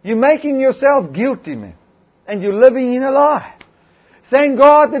 You're making yourself guilty, man. And you're living in a lie. Thank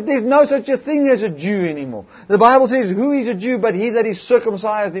God that there's no such a thing as a Jew anymore. The Bible says, "Who is a Jew but he that is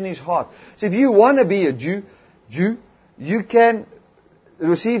circumcised in his heart?" So if you want to be a Jew, you can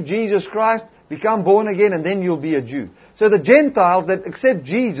receive Jesus Christ, become born again, and then you'll be a Jew. So the Gentiles that accept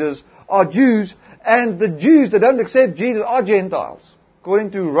Jesus are Jews, and the Jews that don't accept Jesus are Gentiles,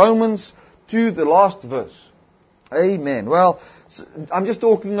 according to Romans 2, the last verse. Amen. Well, I'm just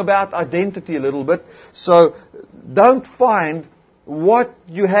talking about identity a little bit. So don't find what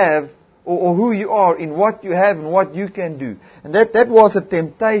you have or who you are in what you have and what you can do. And that was a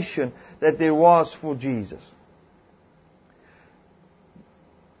temptation that there was for Jesus.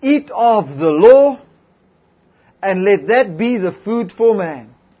 Eat of the law and let that be the food for man.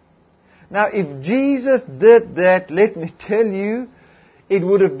 Now, if Jesus did that, let me tell you, it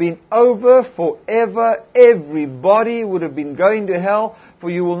would have been over forever. Everybody would have been going to hell, for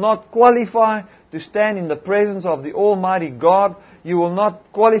you will not qualify to stand in the presence of the Almighty God. You will not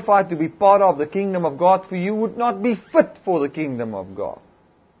qualify to be part of the kingdom of God, for you would not be fit for the kingdom of God.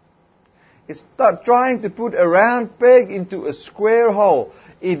 It's trying to put a round peg into a square hole.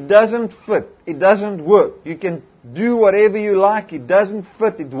 It doesn't fit. It doesn't work. You can do whatever you like. It doesn't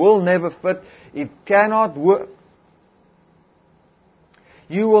fit. It will never fit. It cannot work.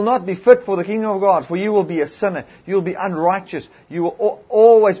 You will not be fit for the kingdom of God, for you will be a sinner. You will be unrighteous. You will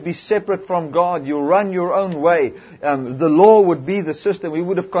always be separate from God. You'll run your own way. The law would be the system. We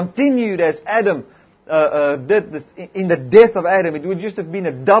would have continued as Adam did in the death of Adam. It would just have been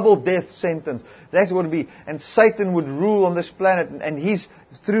a double death sentence. That's what it would be. And Satan would rule on this planet, and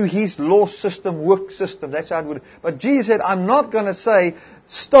through his law system, work system. That's how it would. But Jesus said, "I'm not going to say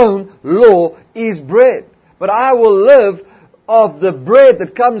stone law is bread, but I will live of the bread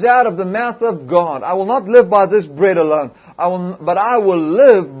that comes out of the mouth of God. I will not live by this bread alone, but I will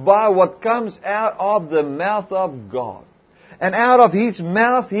live by what comes out of the mouth of God." And out of His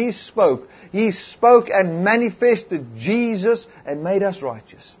mouth He spoke. He spoke and manifested Jesus and made us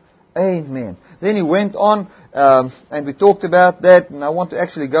righteous. Amen. Then He went on, and we talked about that, and I want to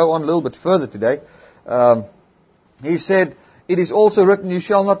actually go on a little bit further today. He said, "It is also written, you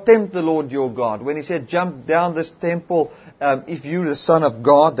shall not tempt the Lord your God." When He said, "Jump down this temple, if you are the Son of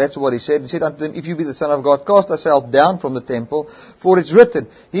God," that's what He said. He said unto them, "If you be the Son of God, cast thyself down from the temple, for it's written,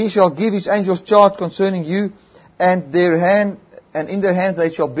 He shall give His angels charge concerning you, and in their hands they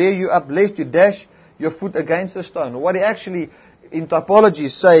shall bear you up, lest you dash your foot against a stone." What He actually, in typology,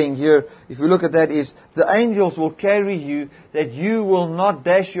 is saying here, if you look at that, is the angels will carry you, that you will not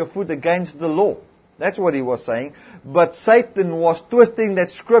dash your foot against the law. That's what He was saying. But Satan was twisting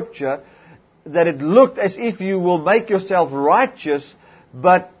that scripture, that it looked as if you will make yourself righteous,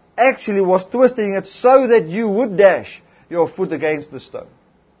 but actually was twisting it so that you would dash your foot against the stone,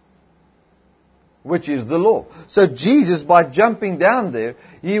 which is the law. So Jesus, by jumping down there,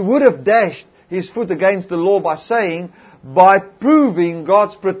 He would have dashed His foot against the law by proving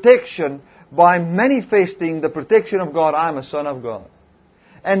God's protection, by manifesting the protection of God. "I'm a son of God."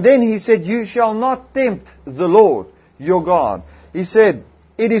 And then He said, "You shall not tempt the Lord your God." He said,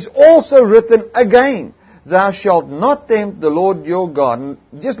 "It is also written again, thou shalt not tempt the Lord your God." And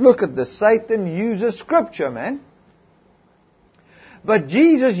just look at this. Satan uses scripture, man. But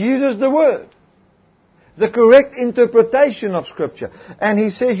Jesus uses the Word, the correct interpretation of scripture. And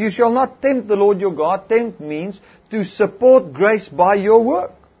He says, "You shall not tempt the Lord your God." Tempt means to support grace by your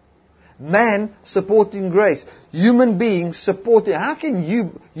work. Man supporting grace. Human beings supporting. How can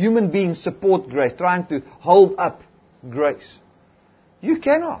human beings support grace? Trying to hold up grace. You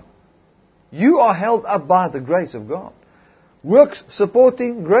cannot. You are held up by the grace of God. Works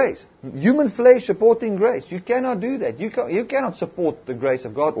supporting grace. Human flesh supporting grace. You cannot do that. You cannot support the grace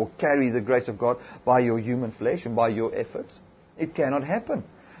of God or carry the grace of God by your human flesh and by your efforts. It cannot happen.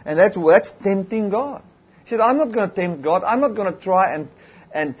 And that's tempting God. He said, I'm not going to tempt God. I'm not going to try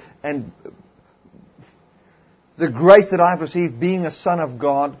and the grace that I've received being a son of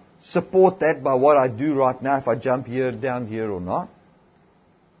God, support that by what I do right now, if I jump here, down here or not.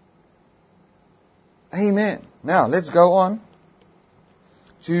 Amen. Now, let's go on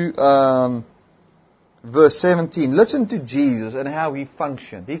to verse 17. Listen to Jesus and how He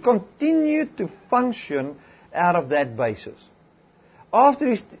functioned. He continued to function out of that basis. Now,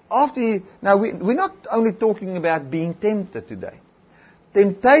 we're not only talking about being tempted today.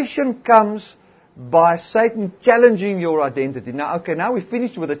 Temptation comes by Satan challenging your identity. Now we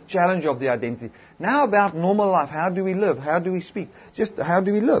finished with the challenge of the identity. Now about normal life. How do we live? How do we speak? Just how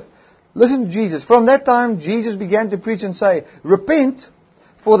do we live? Listen to Jesus. From that time, Jesus began to preach and say, repent,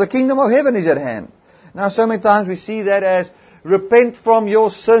 for the kingdom of heaven is at hand. Now, so many times we see that as, repent from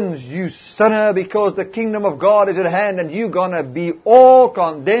your sins, you sinner, because the kingdom of God is at hand and you're going to be all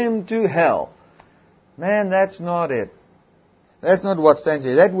condemned to hell. Man, that's not it. That's not what stands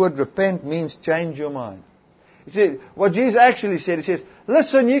here. That word repent means change your mind. You see, what Jesus actually said, He says,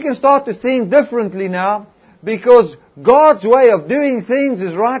 listen, you can start to think differently now, because God's way of doing things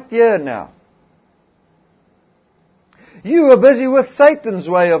is right here now. You were busy with Satan's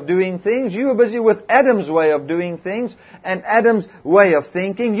way of doing things. You were busy with Adam's way of doing things and Adam's way of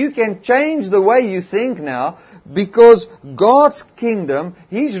thinking. You can change the way you think now, because God's kingdom,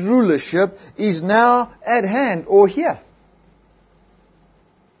 His rulership, is now at hand or here.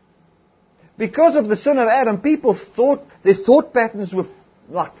 Because of the sin of Adam, people thought, their thought patterns were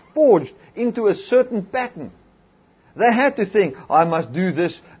like forged into a certain pattern. They had to think, I must do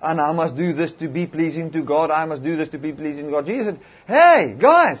this, and I must do this to be pleasing to God. I must do this to be pleasing to God. Jesus said, hey,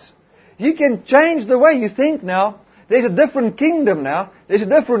 guys, you can change the way you think now. There's a different kingdom now. There's a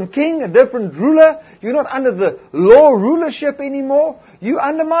different king, a different ruler. You're not under the law rulership anymore. You're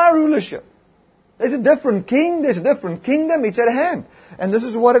under my rulership. There's a different king, there's a different kingdom, it's at hand. And this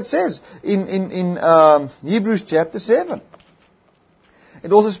is what it says in Hebrews chapter 7.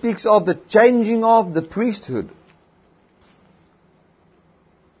 It also speaks of the changing of the priesthood.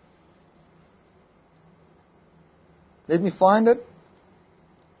 Let me find it.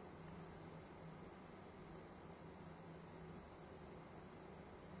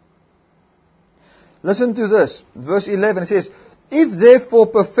 Listen to this. Verse 11, it says, if therefore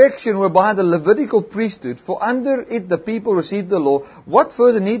perfection were by the Levitical priesthood, for under it the people received the law, what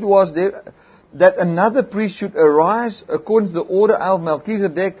further need was there that another priest should arise according to the order of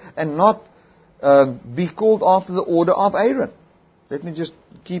Melchizedek and not be called after the order of Aaron? Let me just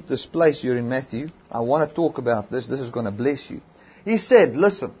keep this place here in Matthew. I want to talk about this. This is going to bless you. He said,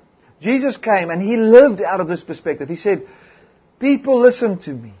 listen, Jesus came and He lived out of this perspective. He said, people, listen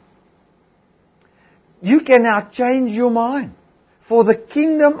to me. You can now change your mind. For the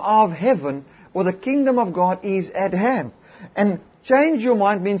kingdom of heaven, or the kingdom of God, is at hand. And change your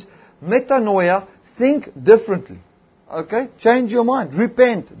mind means metanoia, think differently. Okay? Change your mind.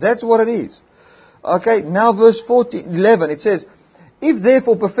 Repent. That's what it is. Okay? Now verse 11, it says, if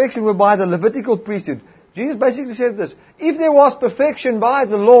therefore perfection were by the Levitical priesthood, Jesus basically said this, if there was perfection by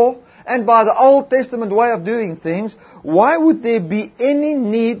the law and by the Old Testament way of doing things, why would there be any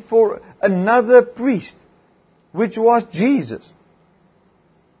need for another priest, which was Jesus?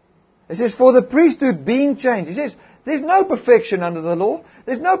 It says, for the priesthood being changed. He says, there's no perfection under the law.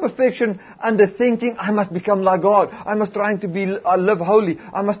 There's no perfection under thinking, I must become like God. I must try to live holy.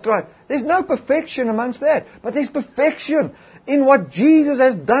 I must try. There's no perfection amongst that. But there's perfection in what Jesus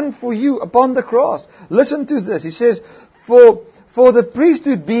has done for you upon the cross. Listen to this. He says, for the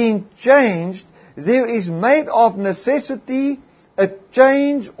priesthood being changed, there is made of necessity a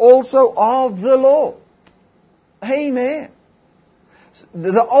change also of the law. Amen.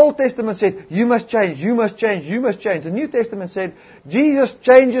 The Old Testament said, you must change, you must change, you must change. The New Testament said, Jesus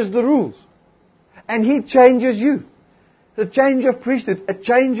changes the rules. And He changes you. The change of priesthood, a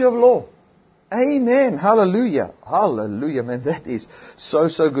change of law. Amen. Hallelujah. Hallelujah, man. That is so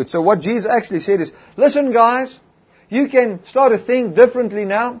good. So what Jesus actually said is, listen guys, you can start to think differently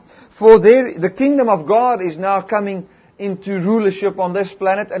now. For the kingdom of God is now coming into rulership on this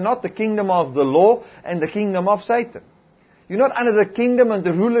planet, and not the kingdom of the law and the kingdom of Satan. You're not under the kingdom and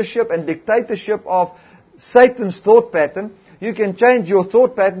the rulership and dictatorship of Satan's thought pattern. You can change your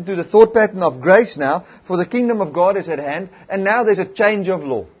thought pattern to the thought pattern of grace now, for the kingdom of God is at hand, and now there's a change of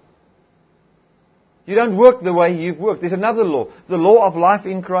law. You don't work the way you've worked. There's another law, the law of life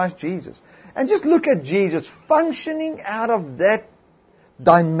in Christ Jesus. And just look at Jesus functioning out of that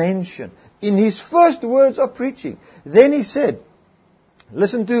dimension in His first words of preaching. Then He said,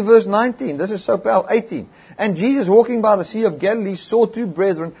 listen to verse 19. This is so powerful. 18. And Jesus, walking by the Sea of Galilee, saw two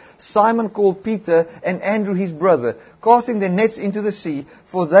brethren, Simon called Peter and Andrew his brother, casting their nets into the sea,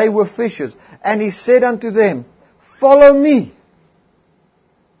 for they were fishers. And He said unto them, follow me.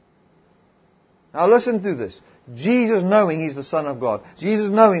 Now listen to this. Jesus knowing He's the Son of God. Jesus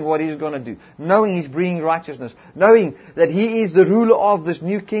knowing what He's going to do. Knowing He's bringing righteousness. Knowing that He is the ruler of this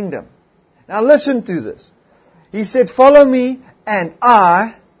new kingdom. Now listen to this. He said, follow me and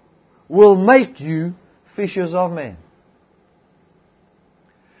I will make you fishers of men.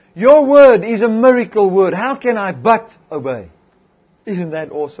 Your word is a miracle word. How can I but obey? Isn't that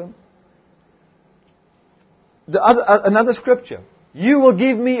awesome? Another scripture. You will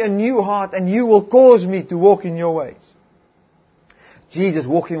give me a new heart and you will cause me to walk in your ways. Jesus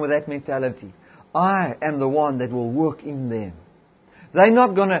walking with that mentality. I am the one that will work in them. They're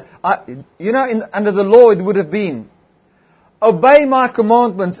not going to... under the law it would have been, obey my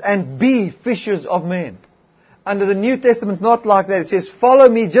commandments and be fishers of men. Under the New Testament it's not like that. It says, follow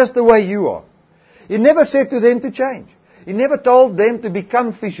me just the way you are. He never said to them to change. He never told them to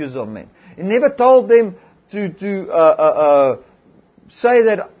become fishers of men. He never told them to say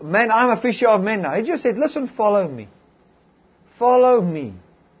that, man, I'm a fisher of men now. He just said, listen, follow me. Follow me.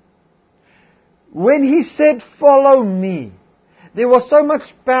 When He said, follow me, there was so much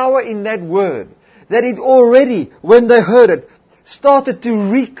power in that word that it already, when they heard it, started to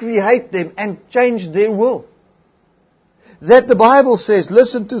recreate them and change their will. That the Bible says,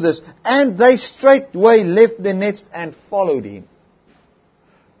 listen to this, and they straightway left their nets and followed Him.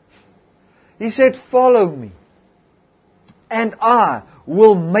 He said, follow me, and I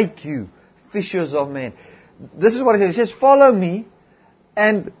will make you fishers of men. This is what He says. He says, follow me,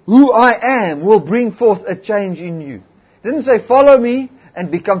 and who I am will bring forth a change in you. He didn't say, follow me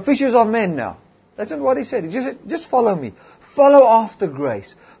and become fishers of men now. That's not what He said. He just said, just follow me. Follow after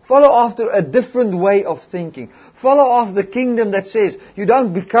grace. Follow after a different way of thinking. Follow after the kingdom that says, you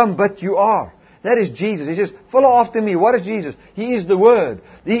don't become, but you are. That is Jesus. He says, follow after me. What is Jesus? He is the Word.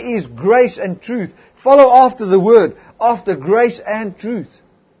 He is grace and truth. Follow after the Word, after grace and truth.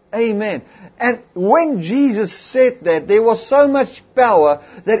 Amen. And when Jesus said that, there was so much power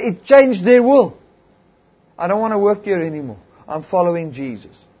that it changed their will. I don't want to work here anymore. I'm following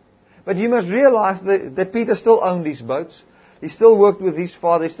Jesus. But you must realize that Peter still owned these boats. He still worked with his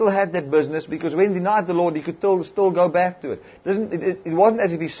father. He still had that business because when he denied the Lord, he could still go back to it. It wasn't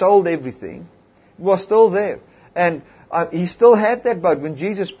as if he sold everything. It was still there. And he still had that boat. When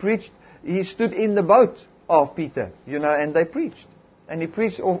Jesus preached, he stood in the boat of Peter, and they preached. And he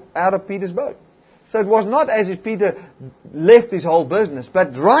preached out of Peter's boat. So it was not as if Peter left his whole business,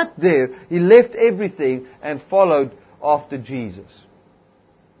 but right there, he left everything and followed after Jesus.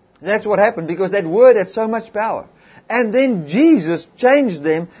 That's what happened because that word had so much power. And then Jesus changed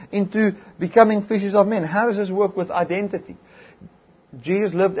them into becoming fishers of men. How does this work with identity?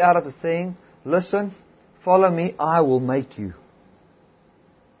 Jesus lived out of the thing, listen, follow me, I will make you.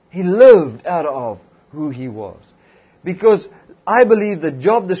 He lived out of who He was. Because I believe the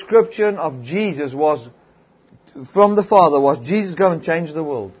job description of Jesus was, from the Father, was Jesus go and change the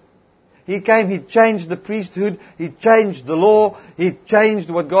world. He came, He changed the priesthood, He changed the law, He changed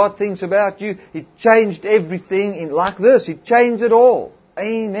what God thinks about you, He changed everything like this. He changed it all.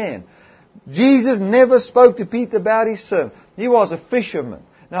 Amen. Jesus never spoke to Peter about his sin. He was a fisherman.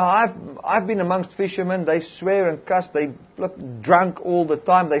 Now, I've been amongst fishermen. They swear and cuss. They flip drunk all the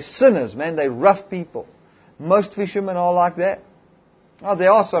time. They're sinners, man. They're rough people. Most fishermen are like that. Now,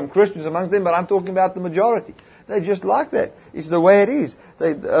 there are some Christians amongst them, but I'm talking about the majority. They're just like that. It's the way it is.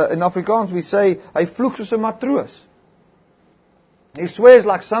 In Afrikaans we say, hy vloek soos 'n matroos. He swears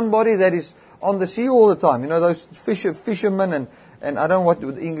like somebody that is on the sea all the time. Those fishermen and I don't know what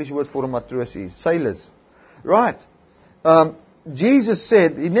the English word for a matroos is. Sailors. Right. Jesus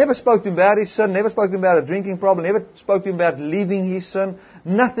said, He never spoke to him about his sin, never spoke to him about a drinking problem, never spoke to him about leaving his sin.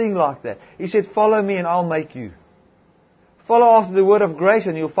 Nothing like that. He said, follow me and I'll make you. Follow after the word of grace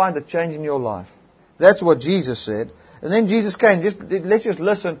and you'll find a change in your life. That's what Jesus said. And then Jesus came. Let's just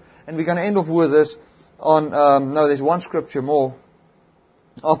listen, and we're going to end off with this. There's one scripture more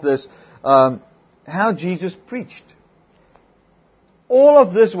of this. How Jesus preached. All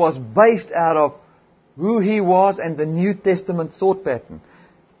of this was based out of who He was and the New Testament thought pattern.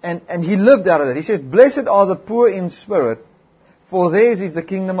 And He lived out of that. He says, blessed are the poor in spirit, for theirs is the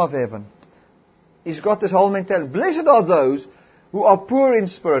kingdom of heaven. He's got this whole mentality. Blessed are those who are poor in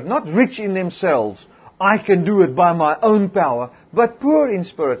spirit, not rich in themselves, I can do it by my own power, but poor in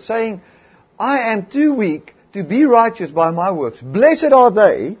spirit, saying, I am too weak to be righteous by my works. Blessed are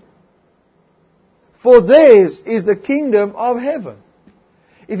they, for theirs is the kingdom of heaven.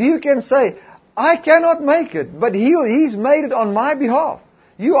 If you can say, I cannot make it, but He's made it on my behalf,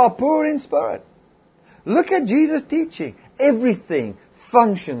 you are poor in spirit. Look at Jesus' teaching. Everything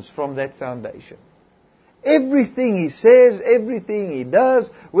functions from that foundation. Everything He says, everything He does.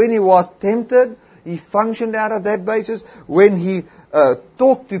 When He was tempted, He functioned out of that basis. When He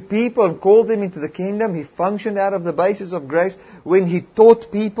talked to people and called them into the kingdom, He functioned out of the basis of grace. When He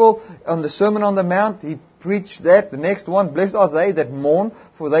taught people on the Sermon on the Mount, He preached that. The next one, blessed are they that mourn,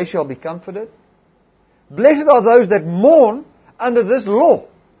 for they shall be comforted. Blessed are those that mourn under this law,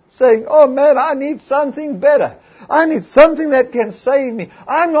 saying, oh man, I need something better. I need something that can save me.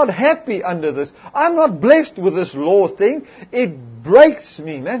 I'm not happy under this. I'm not blessed with this law thing. It breaks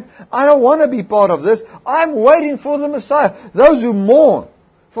me, man. I don't want to be part of this. I'm waiting for the Messiah. Those who mourn,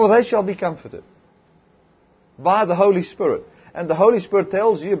 for they shall be comforted by the Holy Spirit. And the Holy Spirit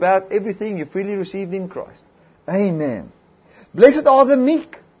tells you about everything you freely received in Christ. Amen. Blessed are the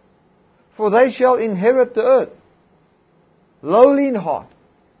meek, for they shall inherit the earth. Lowly in heart.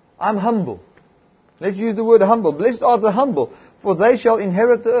 I'm humble. Let's use the word humble. Blessed are the humble, for they shall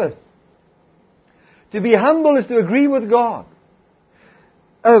inherit the earth. To be humble is to agree with God.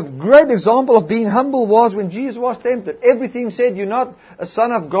 A great example of being humble was when Jesus was tempted. Everything said, you're not a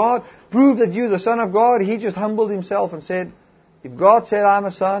son of God. Prove that you're the son of God. He just humbled Himself and said, if God said I'm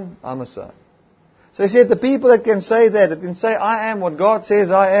a son, I'm a son. So He said, the people that can say that can say, I am what God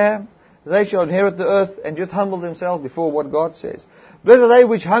says I am, they shall inherit the earth, and just humble themselves before what God says. Blessed are they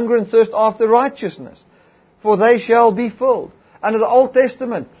which hunger and thirst after righteousness, for they shall be filled. Under the Old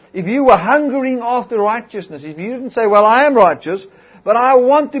Testament, if you were hungering after righteousness, if you didn't say, well, I am righteous, but I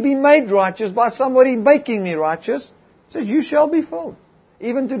want to be made righteous by somebody making me righteous, it says, you shall be filled.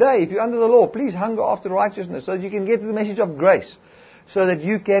 Even today, if you're under the law, please hunger after righteousness so that you can get to the message of grace, so that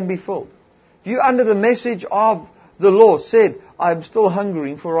you can be filled. If you're under the message of the law, said, I'm still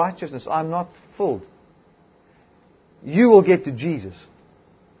hungering for righteousness, I'm not filled, you will get to Jesus.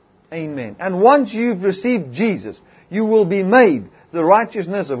 Amen. And once you've received Jesus, you will be made the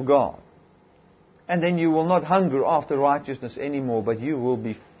righteousness of God. And then you will not hunger after righteousness anymore, but you will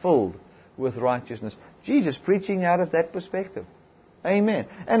be filled with righteousness. Jesus preaching out of that perspective. Amen.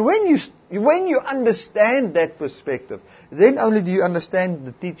 And when you understand that perspective, then only do you understand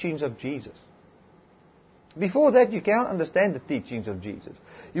the teachings of Jesus. Before that, you cannot understand the teachings of Jesus.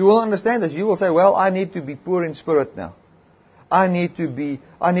 You will understand this. You will say, well, I need to be poor in spirit now. I need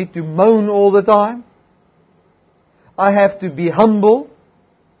to moan all the time. I have to be humble.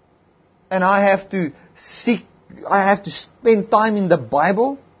 And I have to spend time in the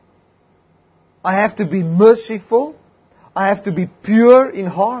Bible. I have to be merciful. I have to be pure in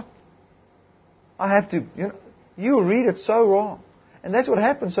heart. I have to, you read it so wrong. And that's what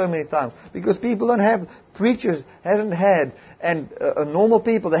happens so many times. Because people don't have, preachers hasn't had, and normal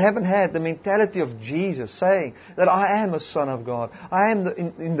people, they haven't had the mentality of Jesus saying that I am a son of God. I am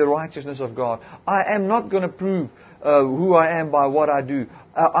in the righteousness of God. I am not going to prove who I am by what I do.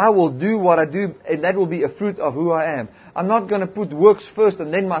 I will do what I do, and that will be a fruit of who I am. I'm not going to put works first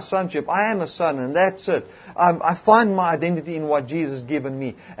and then my sonship. I am a son, and that's it. I find my identity in what Jesus has given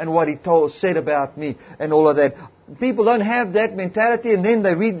me and what He said about me and all of that. People don't have that mentality, and then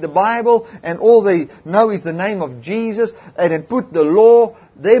they read the Bible and all they know is the name of Jesus, and then put the law,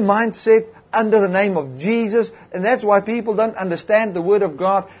 their mindset, under the name of Jesus. And that's why people don't understand the Word of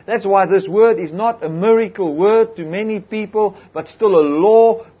God. That's why this Word is not a miracle word to many people, but still a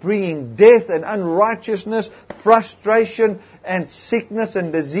law bringing death and unrighteousness, frustration and sickness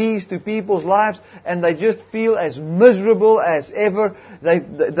and disease to people's lives. And they just feel as miserable as ever.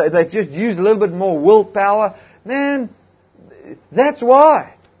 They've just used a little bit more willpower. Man, that's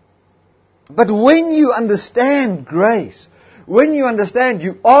why. But when you understand grace, when you understand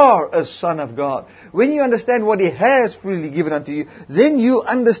you are a son of God, when you understand what He has freely given unto you, then you'll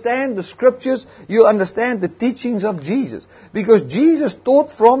understand the Scriptures, you'll understand the teachings of Jesus. Because Jesus taught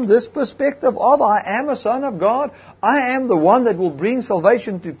from this perspective of, I am a son of God, I am the one that will bring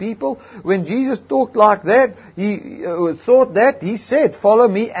salvation to people. When Jesus talked like that, He thought that, He said, follow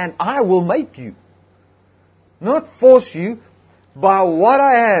me and I will make you. Not force you. By what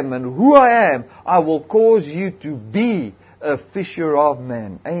I am and who I am, I will cause you to be a fisher of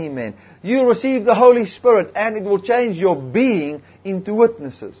men. Amen. You'll receive the Holy Spirit and it will change your being into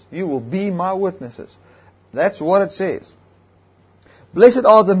witnesses. You will be my witnesses. That's what it says. Blessed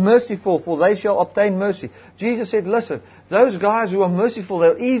are the merciful, for they shall obtain mercy. Jesus said, listen, those guys who are merciful,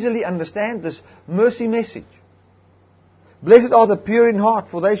 they'll easily understand this mercy message. Blessed are the pure in heart,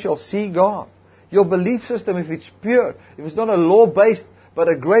 for they shall see God. Your belief system, if it's pure, if it's not a law-based, but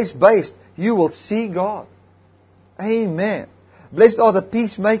a grace-based, you will see God. Amen. Blessed are the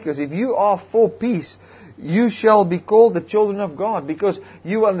peacemakers. If you are for peace, you shall be called the children of God, because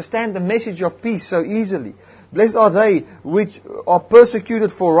you understand the message of peace so easily. Blessed are they which are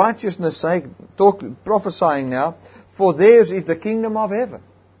persecuted for righteousness' sake, prophesying now, for theirs is the kingdom of heaven.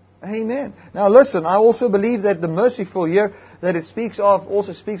 Amen. Now listen, I also believe that the merciful here that it speaks of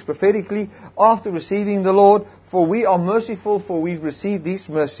also speaks prophetically after receiving the Lord, for we are merciful, for we've received this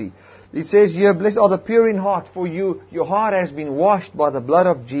mercy. It says here, blessed are the pure in heart, for your heart has been washed by the blood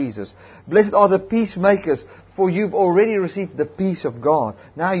of Jesus. Blessed are the peacemakers, for you've already received the peace of God.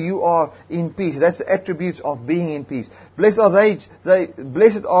 Now you are in peace. That's the attributes of being in peace. Blessed are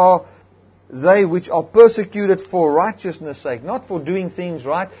blessed are they which are persecuted for righteousness' sake, not for doing things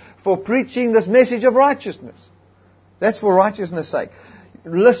right, for preaching this message of righteousness. That's for righteousness' sake.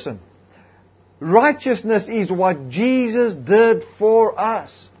 Listen, righteousness is what Jesus did for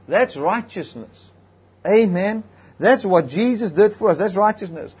us. That's righteousness. Amen. That's what Jesus did for us. That's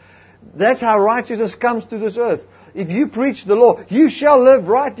righteousness. That's how righteousness comes to this earth. If you preach the law, you shall live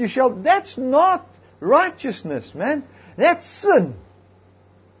right, that's not righteousness, man. That's sin.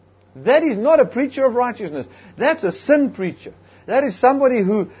 That is not a preacher of righteousness. That's a sin preacher. That is somebody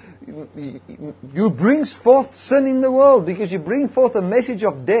who brings forth sin in the world, because you bring forth a message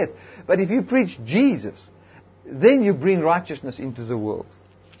of death. But if you preach Jesus, then you bring righteousness into the world.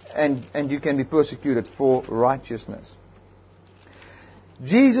 And you can be persecuted for righteousness.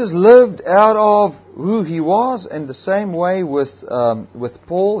 Jesus lived out of who He was, and the same way with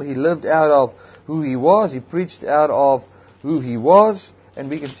Paul. He lived out of who he was. He preached out of who he was. And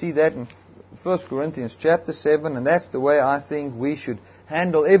we can see that in 1 Corinthians chapter 7. And that's the way I think we should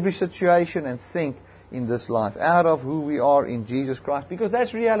handle every situation and think in this life. Out of who we are in Jesus Christ. Because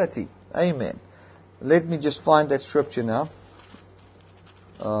that's reality. Amen. Let me just find that scripture now.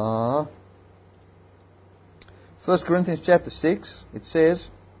 1 Corinthians chapter 6, it says,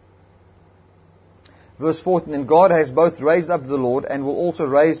 verse 14, and God has both raised up the Lord and will also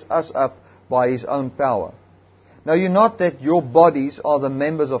raise us up by His own power. Know you not that your bodies are the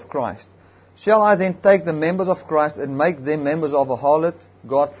members of Christ? Shall I then take the members of Christ and make them members of a harlot?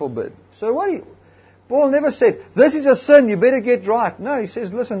 God forbid. So Paul never said, this is a sin, you better get right. No, he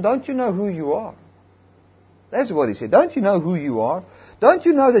says, listen, don't you know who you are? That's what he said. Don't you know who you are? Don't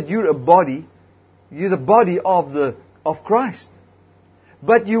you know that you're a body? You're the body of Christ.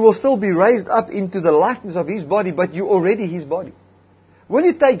 But you will still be raised up into the likeness of His body, but you're already His body. Will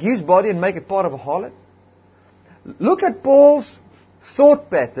you take His body and make it part of a harlot? Look at Paul's thought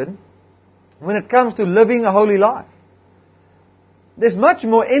pattern when it comes to living a holy life. There's much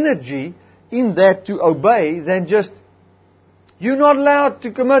more energy in that to obey than just, you're not allowed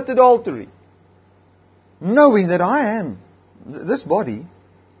to commit adultery. Knowing that I am, this body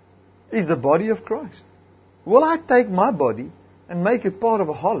is the body of Christ. Will I take my body and make it part of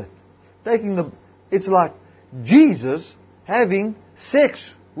a harlot? It's like Jesus having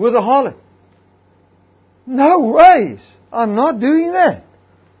sex with a harlot. No ways. I'm not doing that.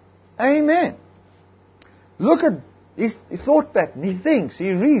 Amen. Look at his thought pattern. He thinks,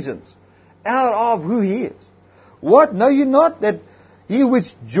 he reasons out of who he is. What? Know you not that he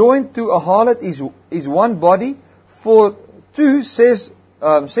which joined to a harlot is one body? For two says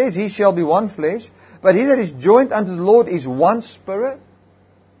he shall be one flesh. But he that is joined unto the Lord is one spirit.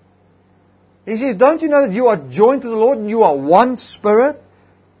 He says, don't you know that you are joined to the Lord and you are one spirit?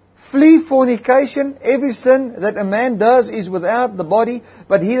 Flee fornication. Every sin that a man does is without the body,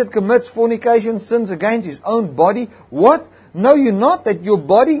 but he that commits fornication sins against his own body. What? Know you not that your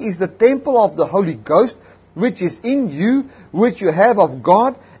body is the temple of the Holy Ghost, which is in you, which you have of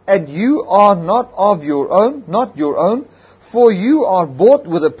God, and you are not of your own, not your own, for you are bought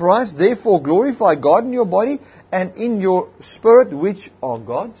with a price. Therefore glorify God in your body and in your spirit, which are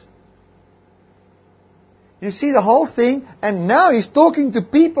God's. You see the whole thing, and now he's talking to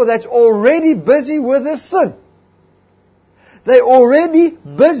people that's already busy with this sin. They're already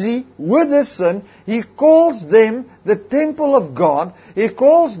busy with this sin. He calls them the temple of God. He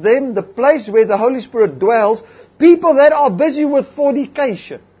calls them the place where the Holy Spirit dwells. People that are busy with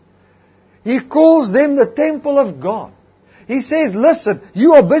fornication. He calls them the temple of God. He says, listen,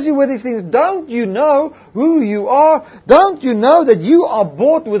 you are busy with these things. Don't you know who you are? Don't you know that you are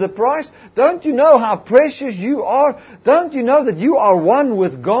bought with a price? Don't you know how precious you are? Don't you know that you are one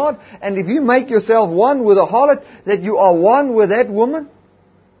with God? And if you make yourself one with a harlot, that you are one with that woman?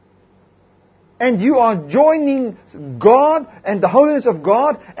 And you are joining God and the holiness of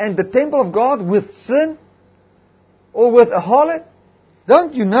God and the temple of God with sin? Or with a harlot?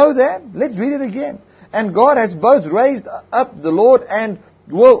 Don't you know that? Let's read it again. And God has both raised up the Lord and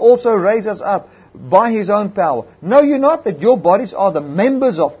will also raise us up by His own power. Know you not that your bodies are the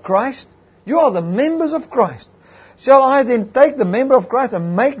members of Christ? You are the members of Christ. Shall I then take the member of Christ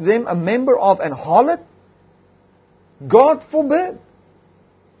and make them a member of an harlot? God forbid.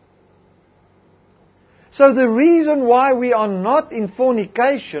 So the reason why we are not in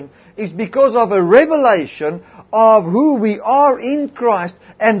fornication is because of a revelation of who we are in Christ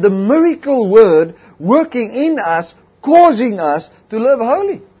and the miracle word working in us, causing us to live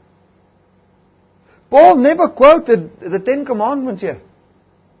holy. Paul never quoted the Ten Commandments here.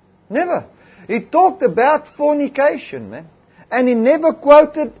 Never. He talked about fornication, man. And he never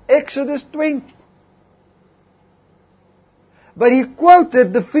quoted Exodus 20. But he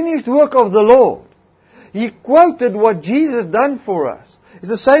quoted the finished work of the Lord. He quoted what Jesus done for us. It's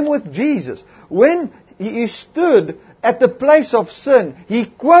the same with Jesus. When He stood at the place of sin, He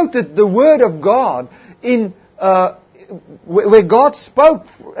quoted the Word of God in where God spoke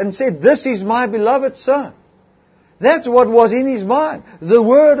and said, "This is my beloved Son." That's what was in His mind. The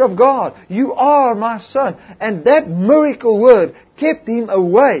Word of God. You are my Son. And that miracle word kept Him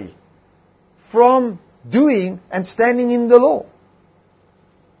away from doing and standing in the law.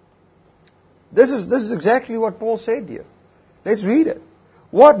 This is exactly what Paul said here. Let's read it.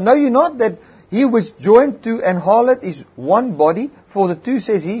 What? Know you not that he was joined to an harlot is one body? For the two,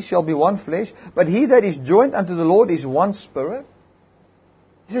 says he, shall be one flesh. But he that is joined unto the Lord is one spirit.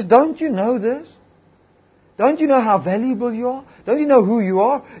 He says, don't you know this? Don't you know how valuable you are? Don't you know who you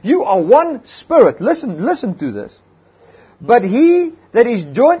are? You are one spirit. Listen to this. But he that is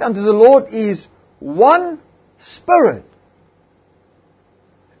joined unto the Lord is one spirit.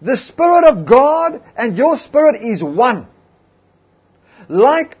 The Spirit of God and your spirit is one.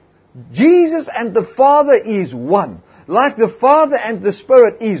 Like Jesus and the Father is one. Like the Father and the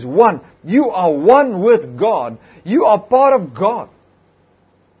Spirit is one. You are one with God. You are part of God.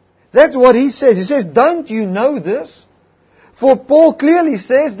 That's what he says. He says, don't you know this? For Paul clearly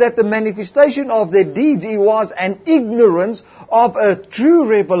says that the manifestation of their deeds was an ignorance of a true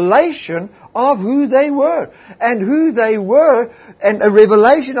revelation of who they were. And who they were, and a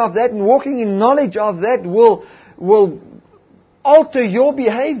revelation of that and walking in knowledge of that will alter your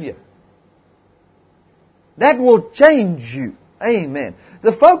behavior. That will change you. Amen.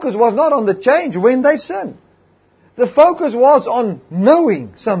 The focus was not on the change when they sinned. The focus was on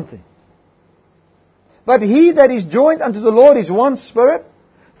knowing something. But he that is joined unto the Lord is one spirit.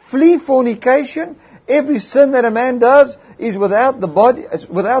 Flee fornication. Every sin that a man does is without the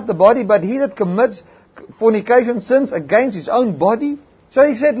body, but he that commits fornication sins against his own body. So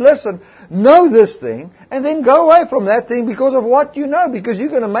he said, listen, know this thing, and then go away from that thing because of what you know, because you're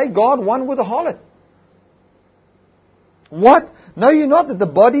going to make God one with a harlot. What? Know you not that the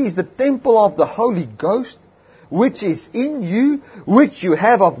body is the temple of the Holy Ghost, which is in you, which you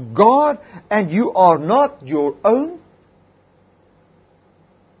have of God, and you are not your own?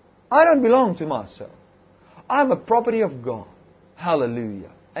 I don't belong to myself. I'm a property of God.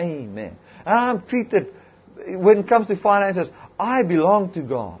 Hallelujah. Amen. And I'm treated, when it comes to finances, I belong to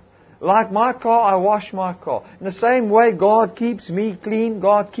God. Like my car, I wash my car. In the same way, God keeps me clean.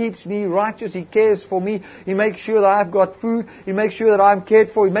 God keeps me righteous. He cares for me. He makes sure that I've got food. He makes sure that I'm cared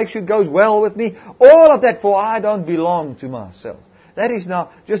for. He makes sure it goes well with me. All of that, for I don't belong to myself. That is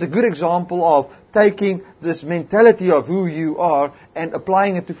now just a good example of taking this mentality of who you are and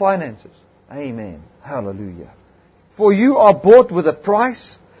applying it to finances. Amen. Hallelujah. For you are bought with a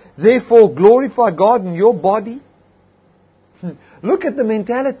price. Therefore glorify God in your body. Look at the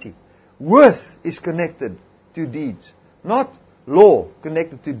mentality. Worth is connected to deeds. Not law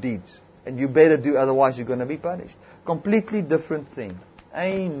connected to deeds. And you better do, otherwise you're going to be punished. Completely different thing.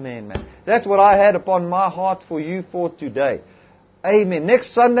 Amen, man. That's what I had upon my heart for you for today. Amen.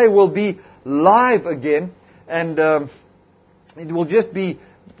 Next Sunday will be live again. And it will just be,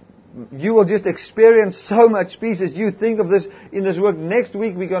 you will just experience so much peace as you think of this in this work. Next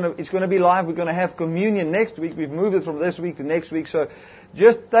week it's going to be live. We're going to have communion next week. We've moved it from this week to next week. So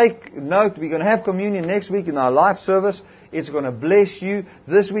just take note. We're going to have communion next week in our live service. It's going to bless you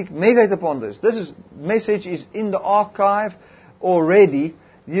this week. Meditate upon this. This message is in the archive already.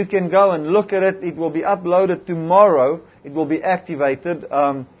 You can go and look at it. It will be uploaded tomorrow. It will be activated.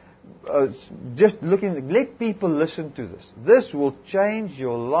 Just looking, let people listen to this. This will change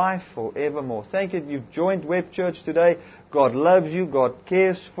your life forevermore. Thank you. You've joined Web Church today. God loves you. God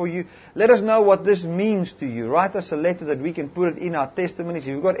cares for you. Let us know what this means to you. Write us a letter that we can put it in our testimonies. If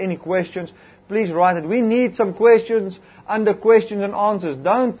you've got any questions, please write it. We need some questions under questions and answers.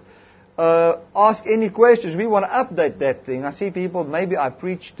 Don't ask any questions. We want to update that thing. I see people, maybe I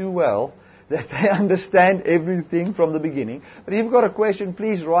preach too well, that they understand everything from the beginning. But if you've got a question,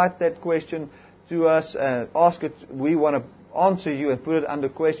 please write that question to us and ask it. We want to answer you and put it under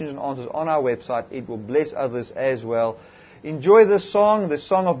questions and answers on our website. It will bless others as well. Enjoy this song, the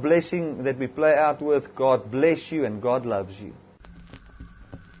song of blessing that we play out with. God bless you and God loves you.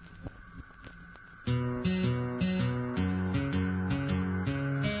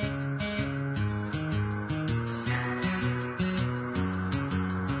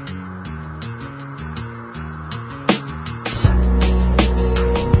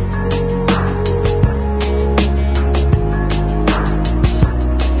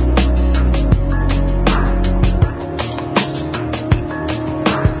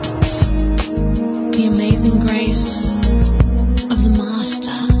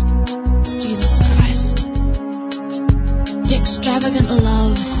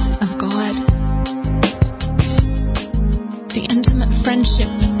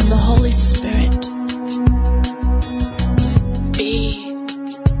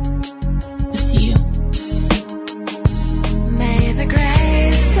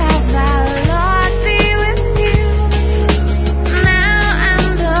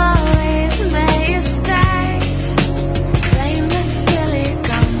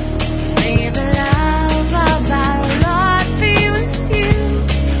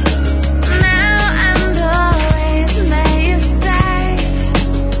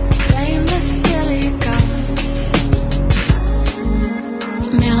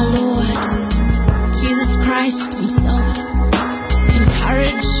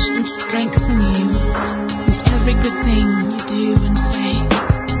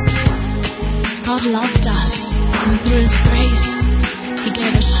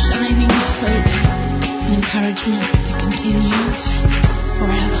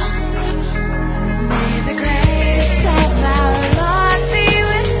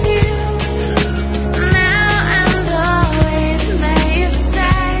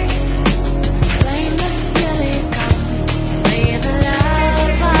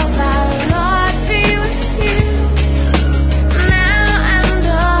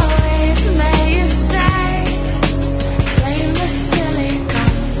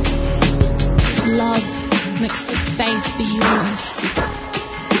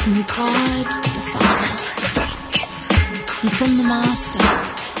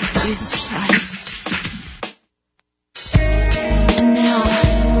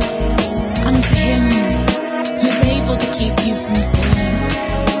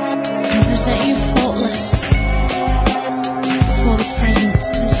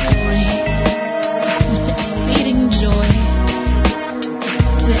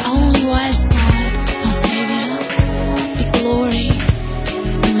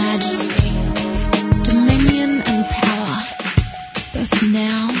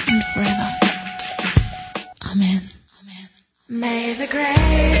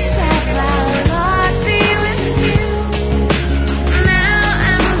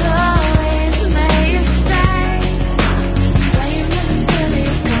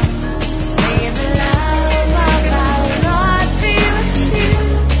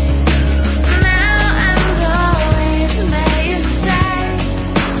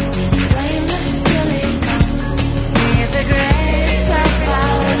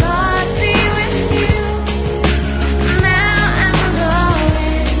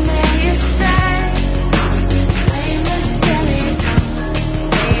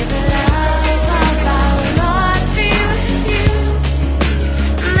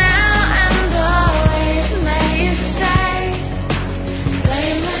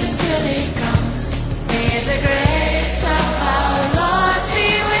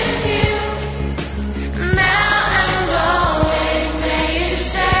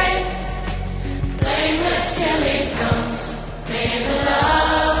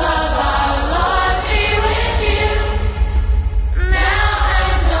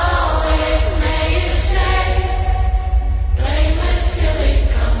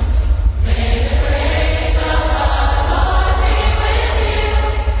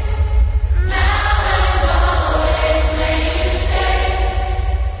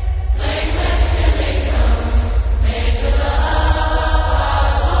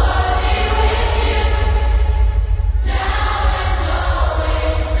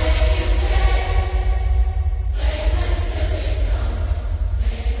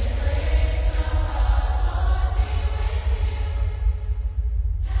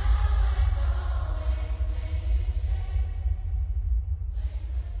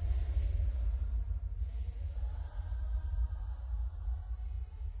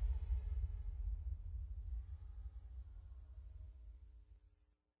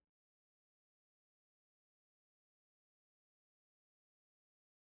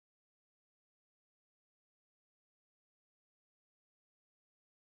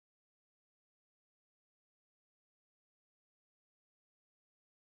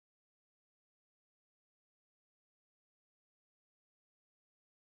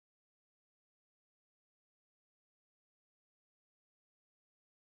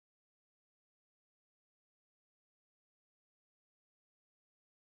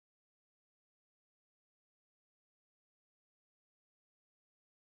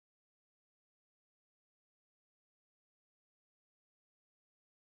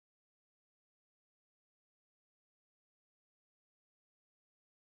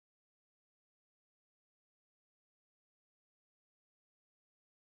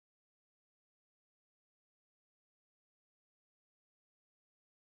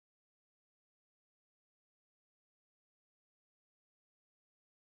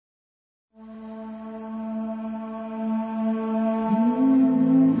 you.